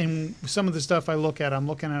 And some of the stuff I'm looking at,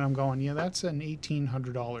 I'm going, yeah, that's an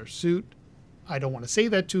 $1,800 suit. I don't want to say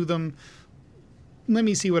that to them. Let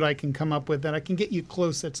me see what I can come up with that I can get you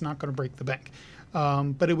close that's not going to break the bank.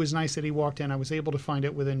 But it was nice that he walked in. I was able to find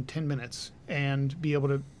it within 10 minutes and be able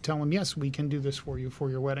to tell him, yes, we can do this for you for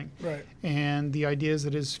your wedding. Right. And the ideas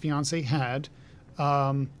that his fiance had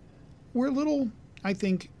were a little, I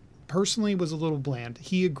think, personally was a little bland.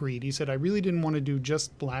 He agreed. He said, I really didn't want to do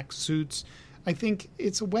just black suits. I think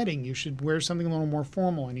it's a wedding. You should wear something a little more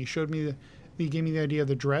formal. And he showed me he gave me the idea of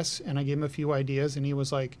the dress, and I gave him a few ideas, and he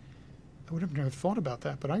was like, I would have never thought about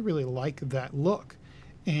that, but I really like that look.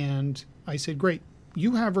 And I said, great,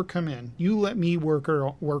 you have her come in. You let me work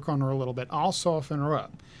on her a little bit. I'll soften her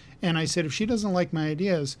up. And I said, if she doesn't like my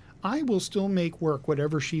ideas, I will still make work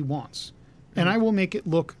whatever she wants. And I will make it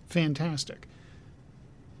look fantastic.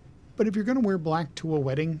 But if you're going to wear black to a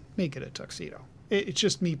wedding, make it a tuxedo. It's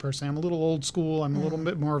just me personally. I'm a little old school. I'm a little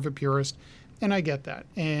bit more of a purist. And I get that.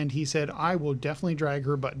 And he said, I will definitely drag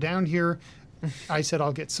her butt down here. I said,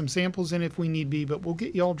 I'll get some samples in if we need be, but we'll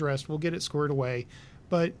get you all dressed. We'll get it squared away.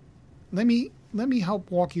 But let me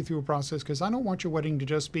help walk you through a process because I don't want your wedding to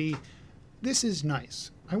just be, this is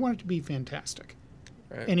nice. I want it to be fantastic.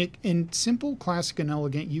 Right. And simple, classic, and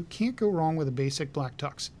elegant, you can't go wrong with a basic black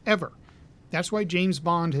tux, ever. That's why James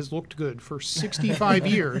Bond has looked good for 65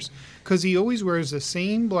 years, because he always wears the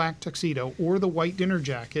same black tuxedo or the white dinner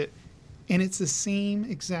jacket, and it's the same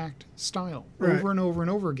exact style over and over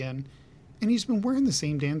and over again. And he's been wearing the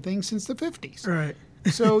same damn thing since the 50s. Right.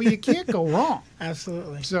 So you can't go wrong.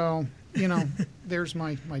 Absolutely. So, there's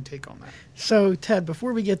my take on that. So, Ted,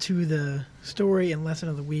 before we get to the story and lesson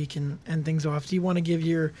of the week and end things off, do you want to give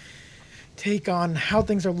your take on how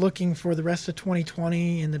things are looking for the rest of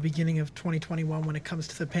 2020 and the beginning of 2021 when it comes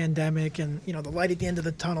to the pandemic and, the light at the end of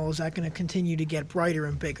the tunnel? Is that going to continue to get brighter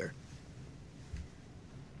and bigger?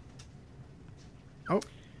 Oh.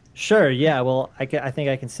 Sure. Yeah. Well, I think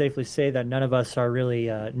I can safely say that none of us are really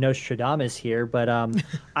Nostradamus here, but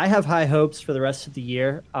I have high hopes for the rest of the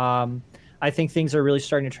year. I think things are really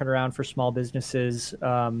starting to turn around for small businesses.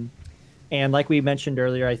 And like we mentioned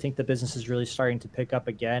earlier, I think the business is really starting to pick up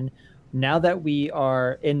again. Now that we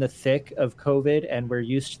are in the thick of COVID and we're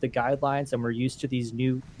used to the guidelines and we're used to these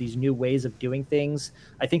new ways of doing things,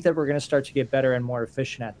 I think that we're going to start to get better and more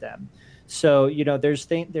efficient at them. So, there's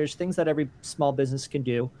things that every small business can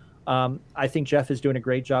do. I think Jeff is doing a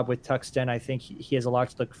great job with Tuxedo Den. I think he has a lot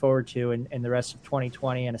to look forward to in the rest of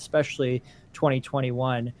 2020 and especially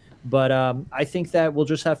 2021. But I think that we'll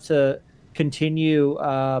just have to continue,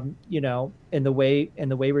 in the way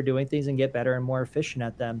we're doing things and get better and more efficient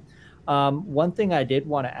at them. One thing I did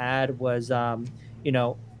want to add was,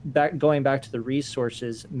 going back to the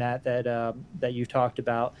resources, Matt, that you talked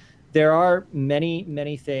about. There are many,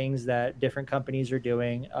 many things that different companies are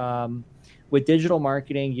doing. With digital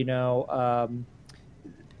marketing,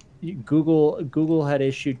 Google had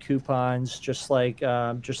issued coupons just like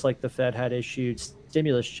the Fed had issued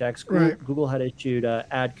stimulus checks. Google had issued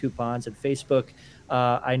ad coupons, and Facebook,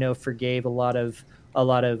 I know, forgave a lot of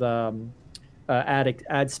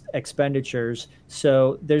ad expenditures.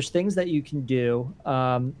 So there's things that you can do.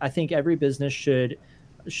 I think every business should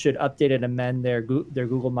update and amend their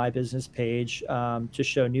Google My Business page to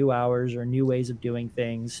show new hours or new ways of doing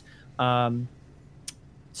things.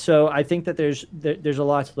 So I think that there's a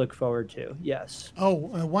lot to look forward to. Yes. Oh,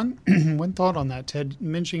 one thought on that, Ted,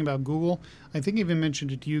 mentioning about Google. I think I even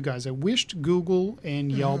mentioned it to you guys. I wished Google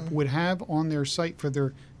and Yelp would have on their site for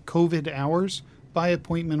their COVID hours by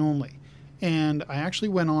appointment only. And I actually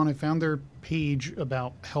went on and found their page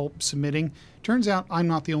about help submitting. Turns out I'm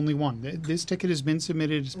not the only one. This ticket has been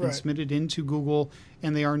submitted. It's been submitted into Google,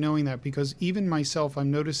 and they are knowing that because even myself, I'm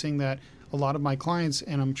noticing that a lot of my clients,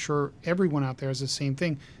 and I'm sure everyone out there has the same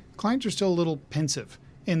thing, clients are still a little pensive,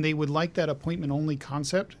 and they would like that appointment-only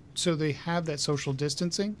concept so they have that social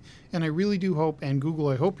distancing. And I really do hope, and Google,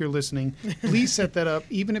 I hope you're listening, please set that up,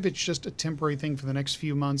 even if it's just a temporary thing for the next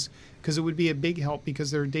few months, because it would be a big help,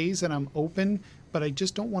 because there are days that I'm open, but I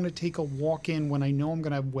just don't want to take a walk-in when I know I'm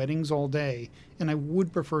going to have weddings all day. And I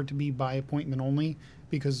would prefer to be by appointment only,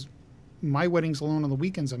 because my weddings alone on the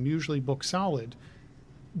weekends, I'm usually booked solid,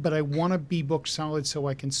 but I want to be booked solid so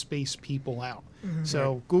I can space people out.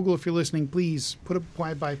 So Google, if you're listening, please put a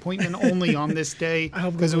by appointment only on this day,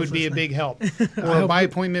 because it would be a big help. Or by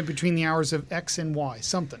appointment between the hours of X and Y,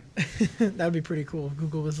 something. That would be pretty cool if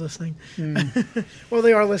Google was listening. Well,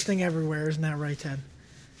 they are listening everywhere. Isn't that right, Ted?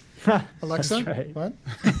 Alexa? Right. What?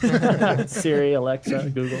 Siri, Alexa,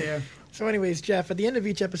 Google. Yeah. So anyways, Jeff, at the end of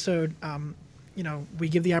each episode, we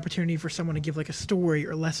give the opportunity for someone to give like a story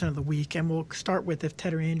or lesson of the week. And we'll start with if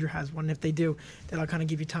Ted or Andrew has one. If they do, then I'll kind of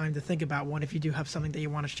give you time to think about one if you do have something that you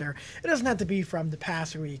want to share. It doesn't have to be from the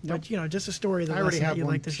past week, but, just a story, the lesson that you'd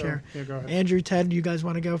like to share. Yeah, go ahead. Andrew, Ted, do you guys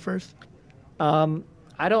want to go first?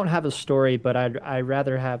 I don't have a story, but I'd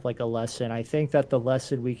rather have like a lesson. I think that the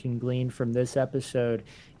lesson we can glean from this episode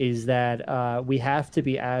is that we have to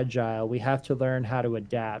be agile. We have to learn how to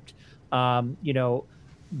adapt.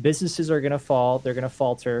 Businesses are going to fall. They're going to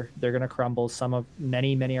falter. They're going to crumble.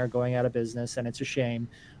 Many are going out of business, and it's a shame.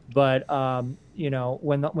 But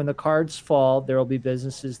when the cards fall, there will be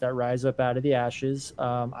businesses that rise up out of the ashes.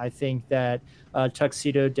 I think that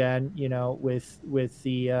Tuxedo Den, with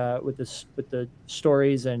the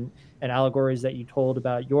stories and allegories that you told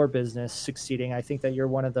about your business succeeding, I think that you're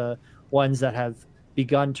one of the ones that have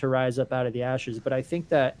begun to rise up out of the ashes. But I think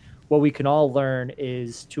that what we can all learn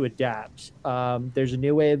is to adapt. There's a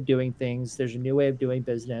new way of doing things. There's a new way of doing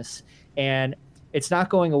business, and it's not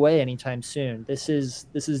going away anytime soon. This is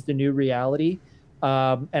the new reality.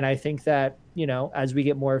 And I think that, as we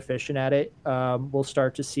get more efficient at it, we'll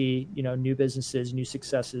start to see, new businesses, new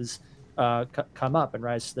successes come up and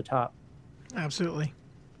rise to the top. Absolutely.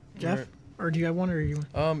 Jeff, or do you have one, or you?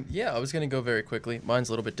 Yeah, I was going to go very quickly. Mine's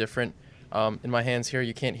a little bit different. In my hands here,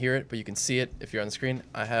 you can't hear it, but you can see it if you're on the screen.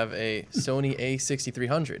 I have a Sony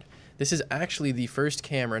a6300. This is actually the first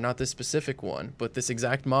camera, not this specific one, but this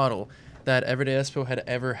exact model that Everyday Espo had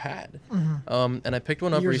ever had. And I picked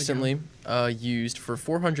one up recently, used for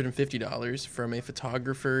 $450 from a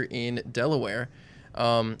photographer in Delaware.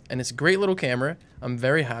 And it's a great little camera. I'm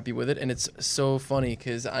very happy with it, and it's so funny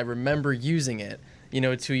because I remember using it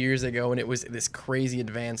 2 years ago, and it was this crazy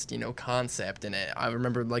advanced, concept in it. I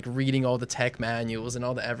remember reading all the tech manuals and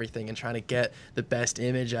all the everything and trying to get the best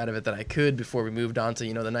image out of it that I could before we moved on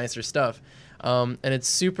to, the nicer stuff. And it's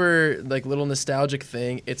super little nostalgic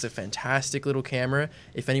thing. It's a fantastic little camera.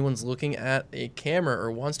 If anyone's looking at a camera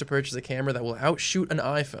or wants to purchase a camera that will outshoot an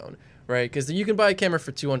iPhone, right? Because you can buy a camera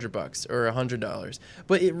for $200 or $100,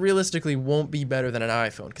 but it realistically won't be better than an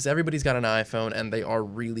iPhone because everybody's got an iPhone and they are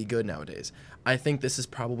really good nowadays. I think this is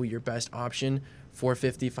probably your best option.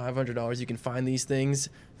 $450, $500, you can find these things,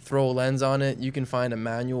 throw a lens on it. You can find a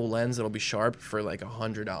manual lens that'll be sharp for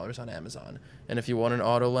 $100 on Amazon. And if you want an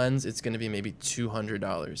auto lens, it's going to be maybe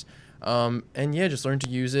 $200. And yeah, just learn to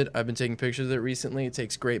use it. I've been taking pictures of it recently. It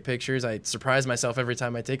takes great pictures. I surprise myself every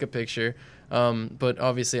time I take a picture. But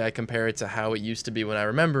obviously I compare it to how it used to be when I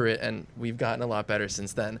remember it, and we've gotten a lot better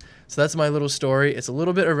since then. So that's my little story. It's a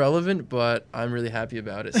little bit irrelevant, but I'm really happy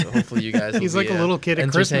about it. So hopefully you guys will He's be, like a little kid at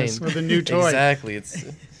Christmas with a new toy. Exactly. It's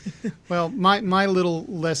Well, my little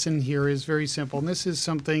lesson here is very simple. And this is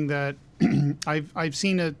something that I've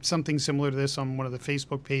seen something similar to this on one of the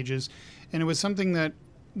Facebook pages, and it was something that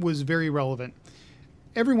was very relevant.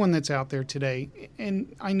 Everyone that's out there today,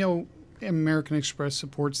 and I know American Express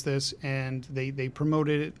supports this, and they promote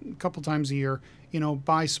it a couple times a year.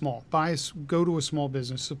 Buy small, go to a small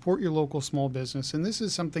business, support your local small business. And this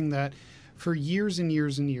is something that for years and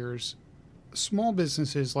years and years, small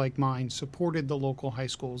businesses like mine supported the local high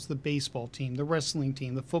schools, the baseball team, the wrestling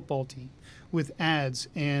team, the football team, with ads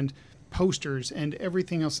and posters and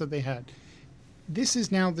everything else that they had. This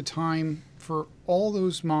is now the time for all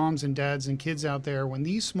those moms and dads and kids out there. When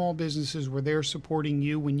these small businesses were there supporting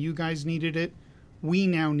you when you guys needed it, we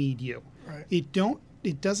now need you. Right.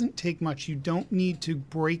 It doesn't take much. You don't need to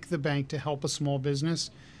break the bank to help a small business.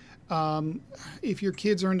 If your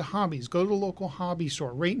kids are into hobbies, go to the local hobby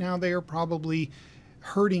store. Right now, they are probably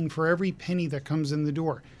hurting for every penny that comes in the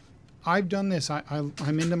door. I've done this. I'm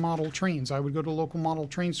into model trains. I would go to a local model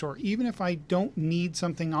train store. Even if I don't need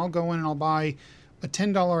something, I'll go in and I'll buy a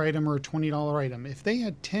 $10 item or a $20 item. If they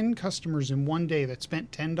had 10 customers in one day that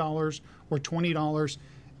spent $10 or $20,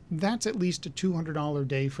 that's at least a $200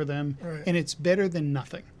 day for them. Right. And it's better than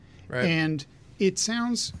nothing. Right. And it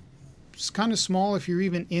sounds kind of small, if you're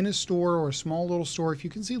even in a store or a small little store, if you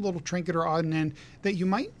can see a little trinket or odd and end that you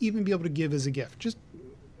might even be able to give as a gift, just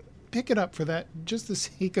pick it up for that, just the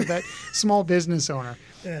sake of that small business owner.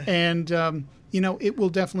 Yeah. And, it will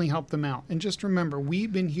definitely help them out. And just remember,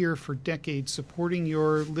 we've been here for decades supporting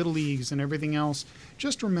your little leagues and everything else.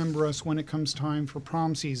 Just remember us when it comes time for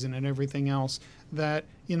prom season and everything else, that,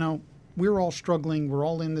 we're all struggling. We're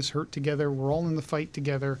all in this hurt together. We're all in the fight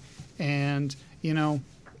together. And,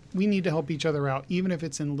 we need to help each other out, even if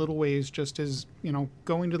it's in little ways, just as,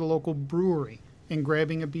 going to the local brewery and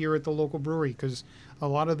grabbing a beer at the local brewery, because a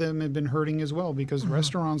lot of them have been hurting as well because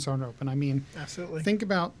restaurants aren't open. I mean, absolutely. Think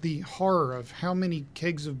about the horror of how many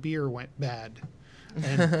kegs of beer went bad.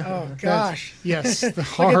 And oh gosh! Yes, the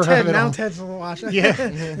horror Look at Ted, of it now all. Ted's a little watcher.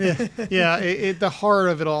 The horror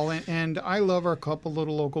of it all. And I love our couple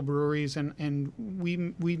little local breweries, and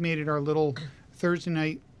we made it our little Thursday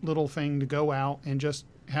night little thing to go out and just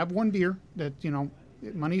have one beer. That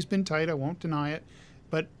money's been tight. I won't deny it,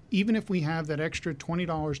 but even if we have that extra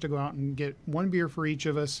 $20 to go out and get one beer for each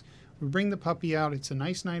of us, we bring the puppy out. It's a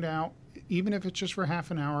nice night out, even if it's just for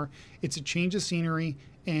half an hour. It's a change of scenery,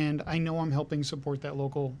 and I know I'm helping support that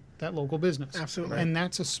local business. Absolutely. And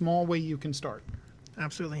that's a small way you can start.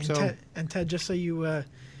 Absolutely. And, So- Ted, just so you're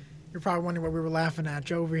probably wondering what we were laughing at.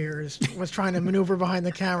 Joe over here was trying to maneuver behind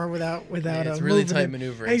the camera without it's really moving tight it.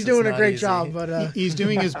 maneuvering. And he's so it's doing a not great easy. job, but He's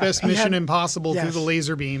doing his best Mission Impossible Yes. through the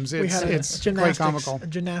laser beams. we had It's a quite comical.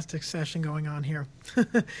 gymnastics session going on here.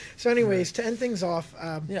 So anyways, to end things off,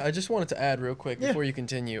 Yeah, I just wanted to add real quick before you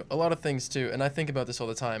continue. A lot of things too, and I think about this all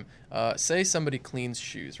the time. Say somebody cleans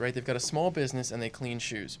shoes, right? They've got a small business and they clean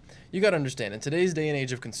shoes. You got to understand, in today's day and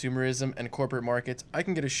age of consumerism and corporate markets, I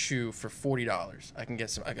can get a shoe for $40. I can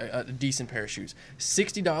get a decent pair of shoes.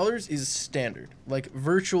 $60 is standard. Like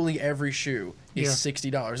virtually every shoe is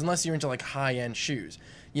 $60, unless you're into like high-end shoes.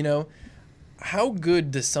 How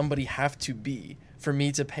good does somebody have to be for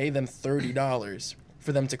me to pay them $30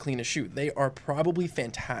 for them to clean a shoe? They are probably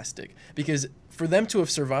fantastic, because for them to have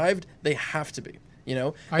survived, they have to be. I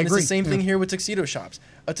and agree. it's the same thing here with tuxedo shops.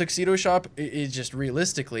 A tuxedo shop is just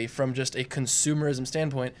realistically, from just a consumerism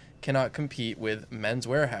standpoint, cannot compete with Men's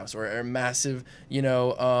Warehouse or a massive,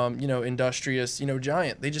 industrious,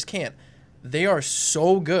 giant. They just can't. They are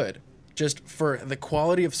so good just for the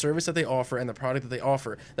quality of service that they offer and the product that they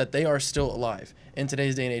offer, that they are still alive in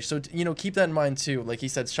today's day and age. So, keep that in mind too. Like he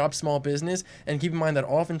said, shop small business, and keep in mind that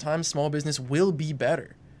oftentimes small business will be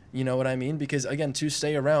better. You know what I mean? Because, again, to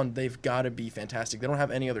stay around, they've got to be fantastic. They don't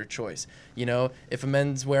have any other choice. If a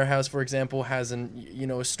Men's Warehouse, for example, has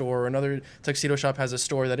a store, or another tuxedo shop has a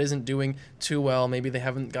store that isn't doing too well, maybe they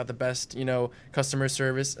haven't got the best, customer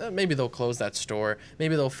service, maybe they'll close that store.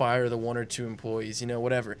 Maybe they'll fire the one or two employees,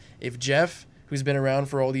 whatever. If Jeff, who's been around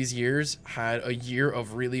for all these years, had a year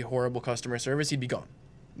of really horrible customer service, he'd be gone.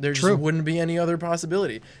 There just wouldn't be any other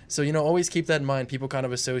possibility. So, always keep that in mind. People kind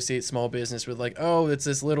of associate small business with like, oh, it's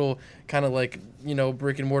this little kind of like,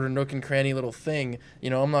 brick and mortar nook and cranny little thing.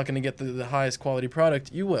 I'm not going to get the highest quality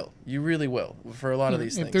product. You will. You really will for a lot of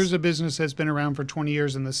these things. If there's a business that's been around for 20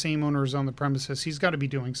 years and the same owner is on the premises, he's got to be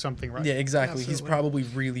doing something right. Yeah, exactly. Absolutely. He's probably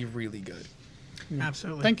really, really good.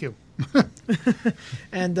 absolutely. Thank you.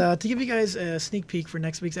 And to give you guys a sneak peek for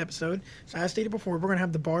next week's episode, so as stated before, we're going to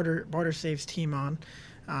have the Barter Saves team on.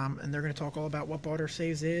 And they're going to talk all about what Barter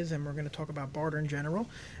Saves is, and we're going to talk about barter in general,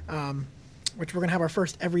 which we're going to have our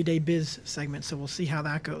first Everyday Biz segment, so we'll see how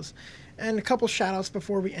that goes. And a couple shout-outs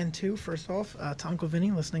before we end, too. First off, to Uncle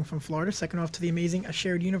Vinny, listening from Florida. Second off, to the amazing A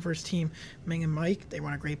Shared Universe team, Ming and Mike. They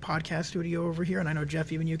run a great podcast studio over here, and I know,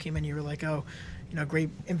 Jeff, even you came in, you were like, oh,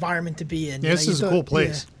 great environment to be in. Yeah, this is a cool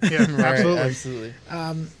place. Yeah, Right, absolutely.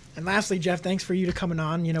 absolutely. And lastly, Jeff, thanks for you to coming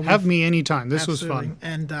on. Have me anytime. This was absolutely. fun.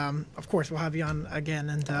 And of course, we'll have you on again.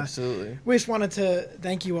 And Absolutely. we just wanted to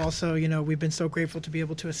thank you also. We've been so grateful to be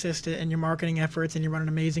able to assist in your marketing efforts, and you run an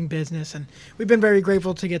amazing business. And we've been very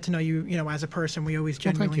grateful to get to know you, as a person. We always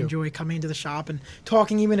genuinely you. enjoy coming into the shop and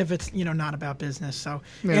talking, even if it's, not about business. So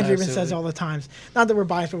Yeah, Andrew even says absolutely. all the times, not that we're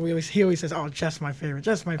biased, but he always says, oh, Jeff's my favorite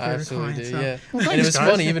Absolutely, client. So. yeah. Well, And it was thanks, guys.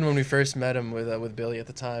 funny, even when we first met him with Billy at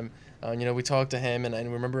the time. We talked to him, and I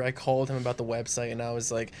remember I called him about the website, and I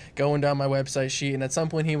was like going down my website sheet, and at some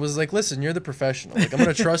point he was like, listen, you're the professional. Like, I'm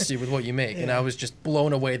going to trust you with what you make. And I was just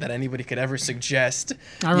blown away that anybody could ever suggest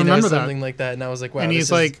I remember that. something like that. And I was like, wow, And this he's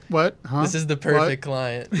is, like, what? Huh? this is the perfect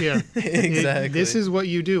client. Yeah, Exactly. This is what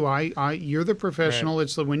you do. You're the professional.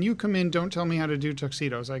 It's the when you come in, don't tell me how to do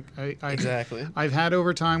tuxedos. Exactly. I've had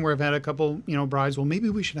over time where I've had a couple, brides. Well, maybe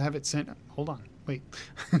we should have it sent. Hold on, wait.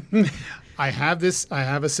 I have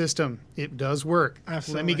a system. It does work.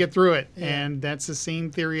 Absolutely. Let me get through it. Yeah. And that's the same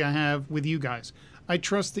theory I have with you guys. I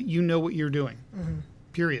trust that you know what you're doing,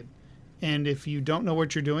 period. And if you don't know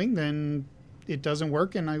what you're doing, then it doesn't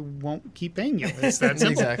work and I won't keep paying you. It's that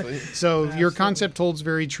simple. Exactly. So your concept holds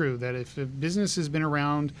very true, that if a business has been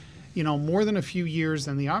around, more than a few years,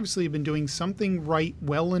 then they obviously have been doing something right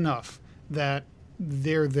well enough that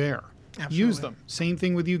they're there. Absolutely. Use them. Same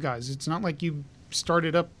thing with you guys. It's not like you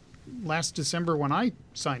started up last December when I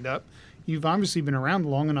signed up. You've obviously been around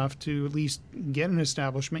long enough to at least get an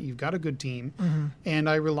establishment. You've got a good team, and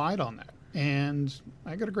I relied on that. And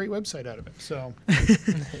I got a great website out of it. So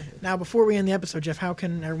Now, before we end the episode, Jeff, how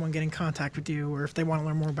can everyone get in contact with you, or if they want to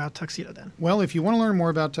learn more about Tuxedo Den? Well, if you want to learn more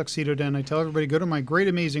about Tuxedo Den, I tell everybody, go to my great,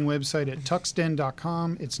 amazing website at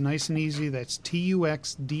tuxden.com. It's nice and easy. That's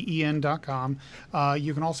TUXDEN.com.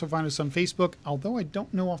 You can also find us on Facebook, although I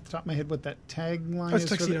don't know off the top of my head what that tagline is.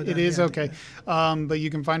 Tuxedo Den, it is, yeah, okay. Yeah. But you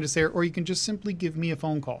can find us there, or you can just simply give me a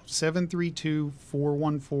phone call,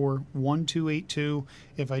 732-414-1282.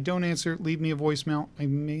 If I don't answer, leave me a voicemail. I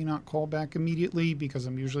may not call back immediately because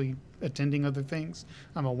I'm usually attending other things.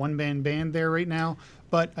 I'm a one-man band there right now,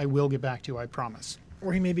 but I will get back to you, I promise.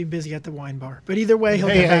 Or he may be busy at the wine bar. But either way, he'll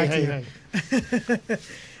get back to you.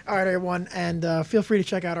 All right, everyone. And feel free to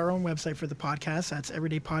check out our own website for the podcast. That's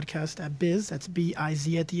everydaypodcast.biz. That's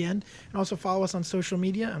B-I-Z at the end. And also follow us on social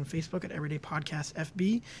media, on Facebook at Everyday Podcast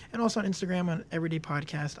FB, and also on Instagram on Everyday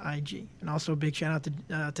Podcast IG. And also a big shout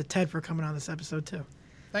out to Ted for coming on this episode too.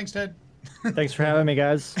 Thanks, Ted. Thanks for having me,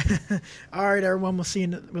 guys. All right, everyone. We'll see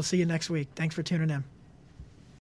you next week. Thanks for tuning in.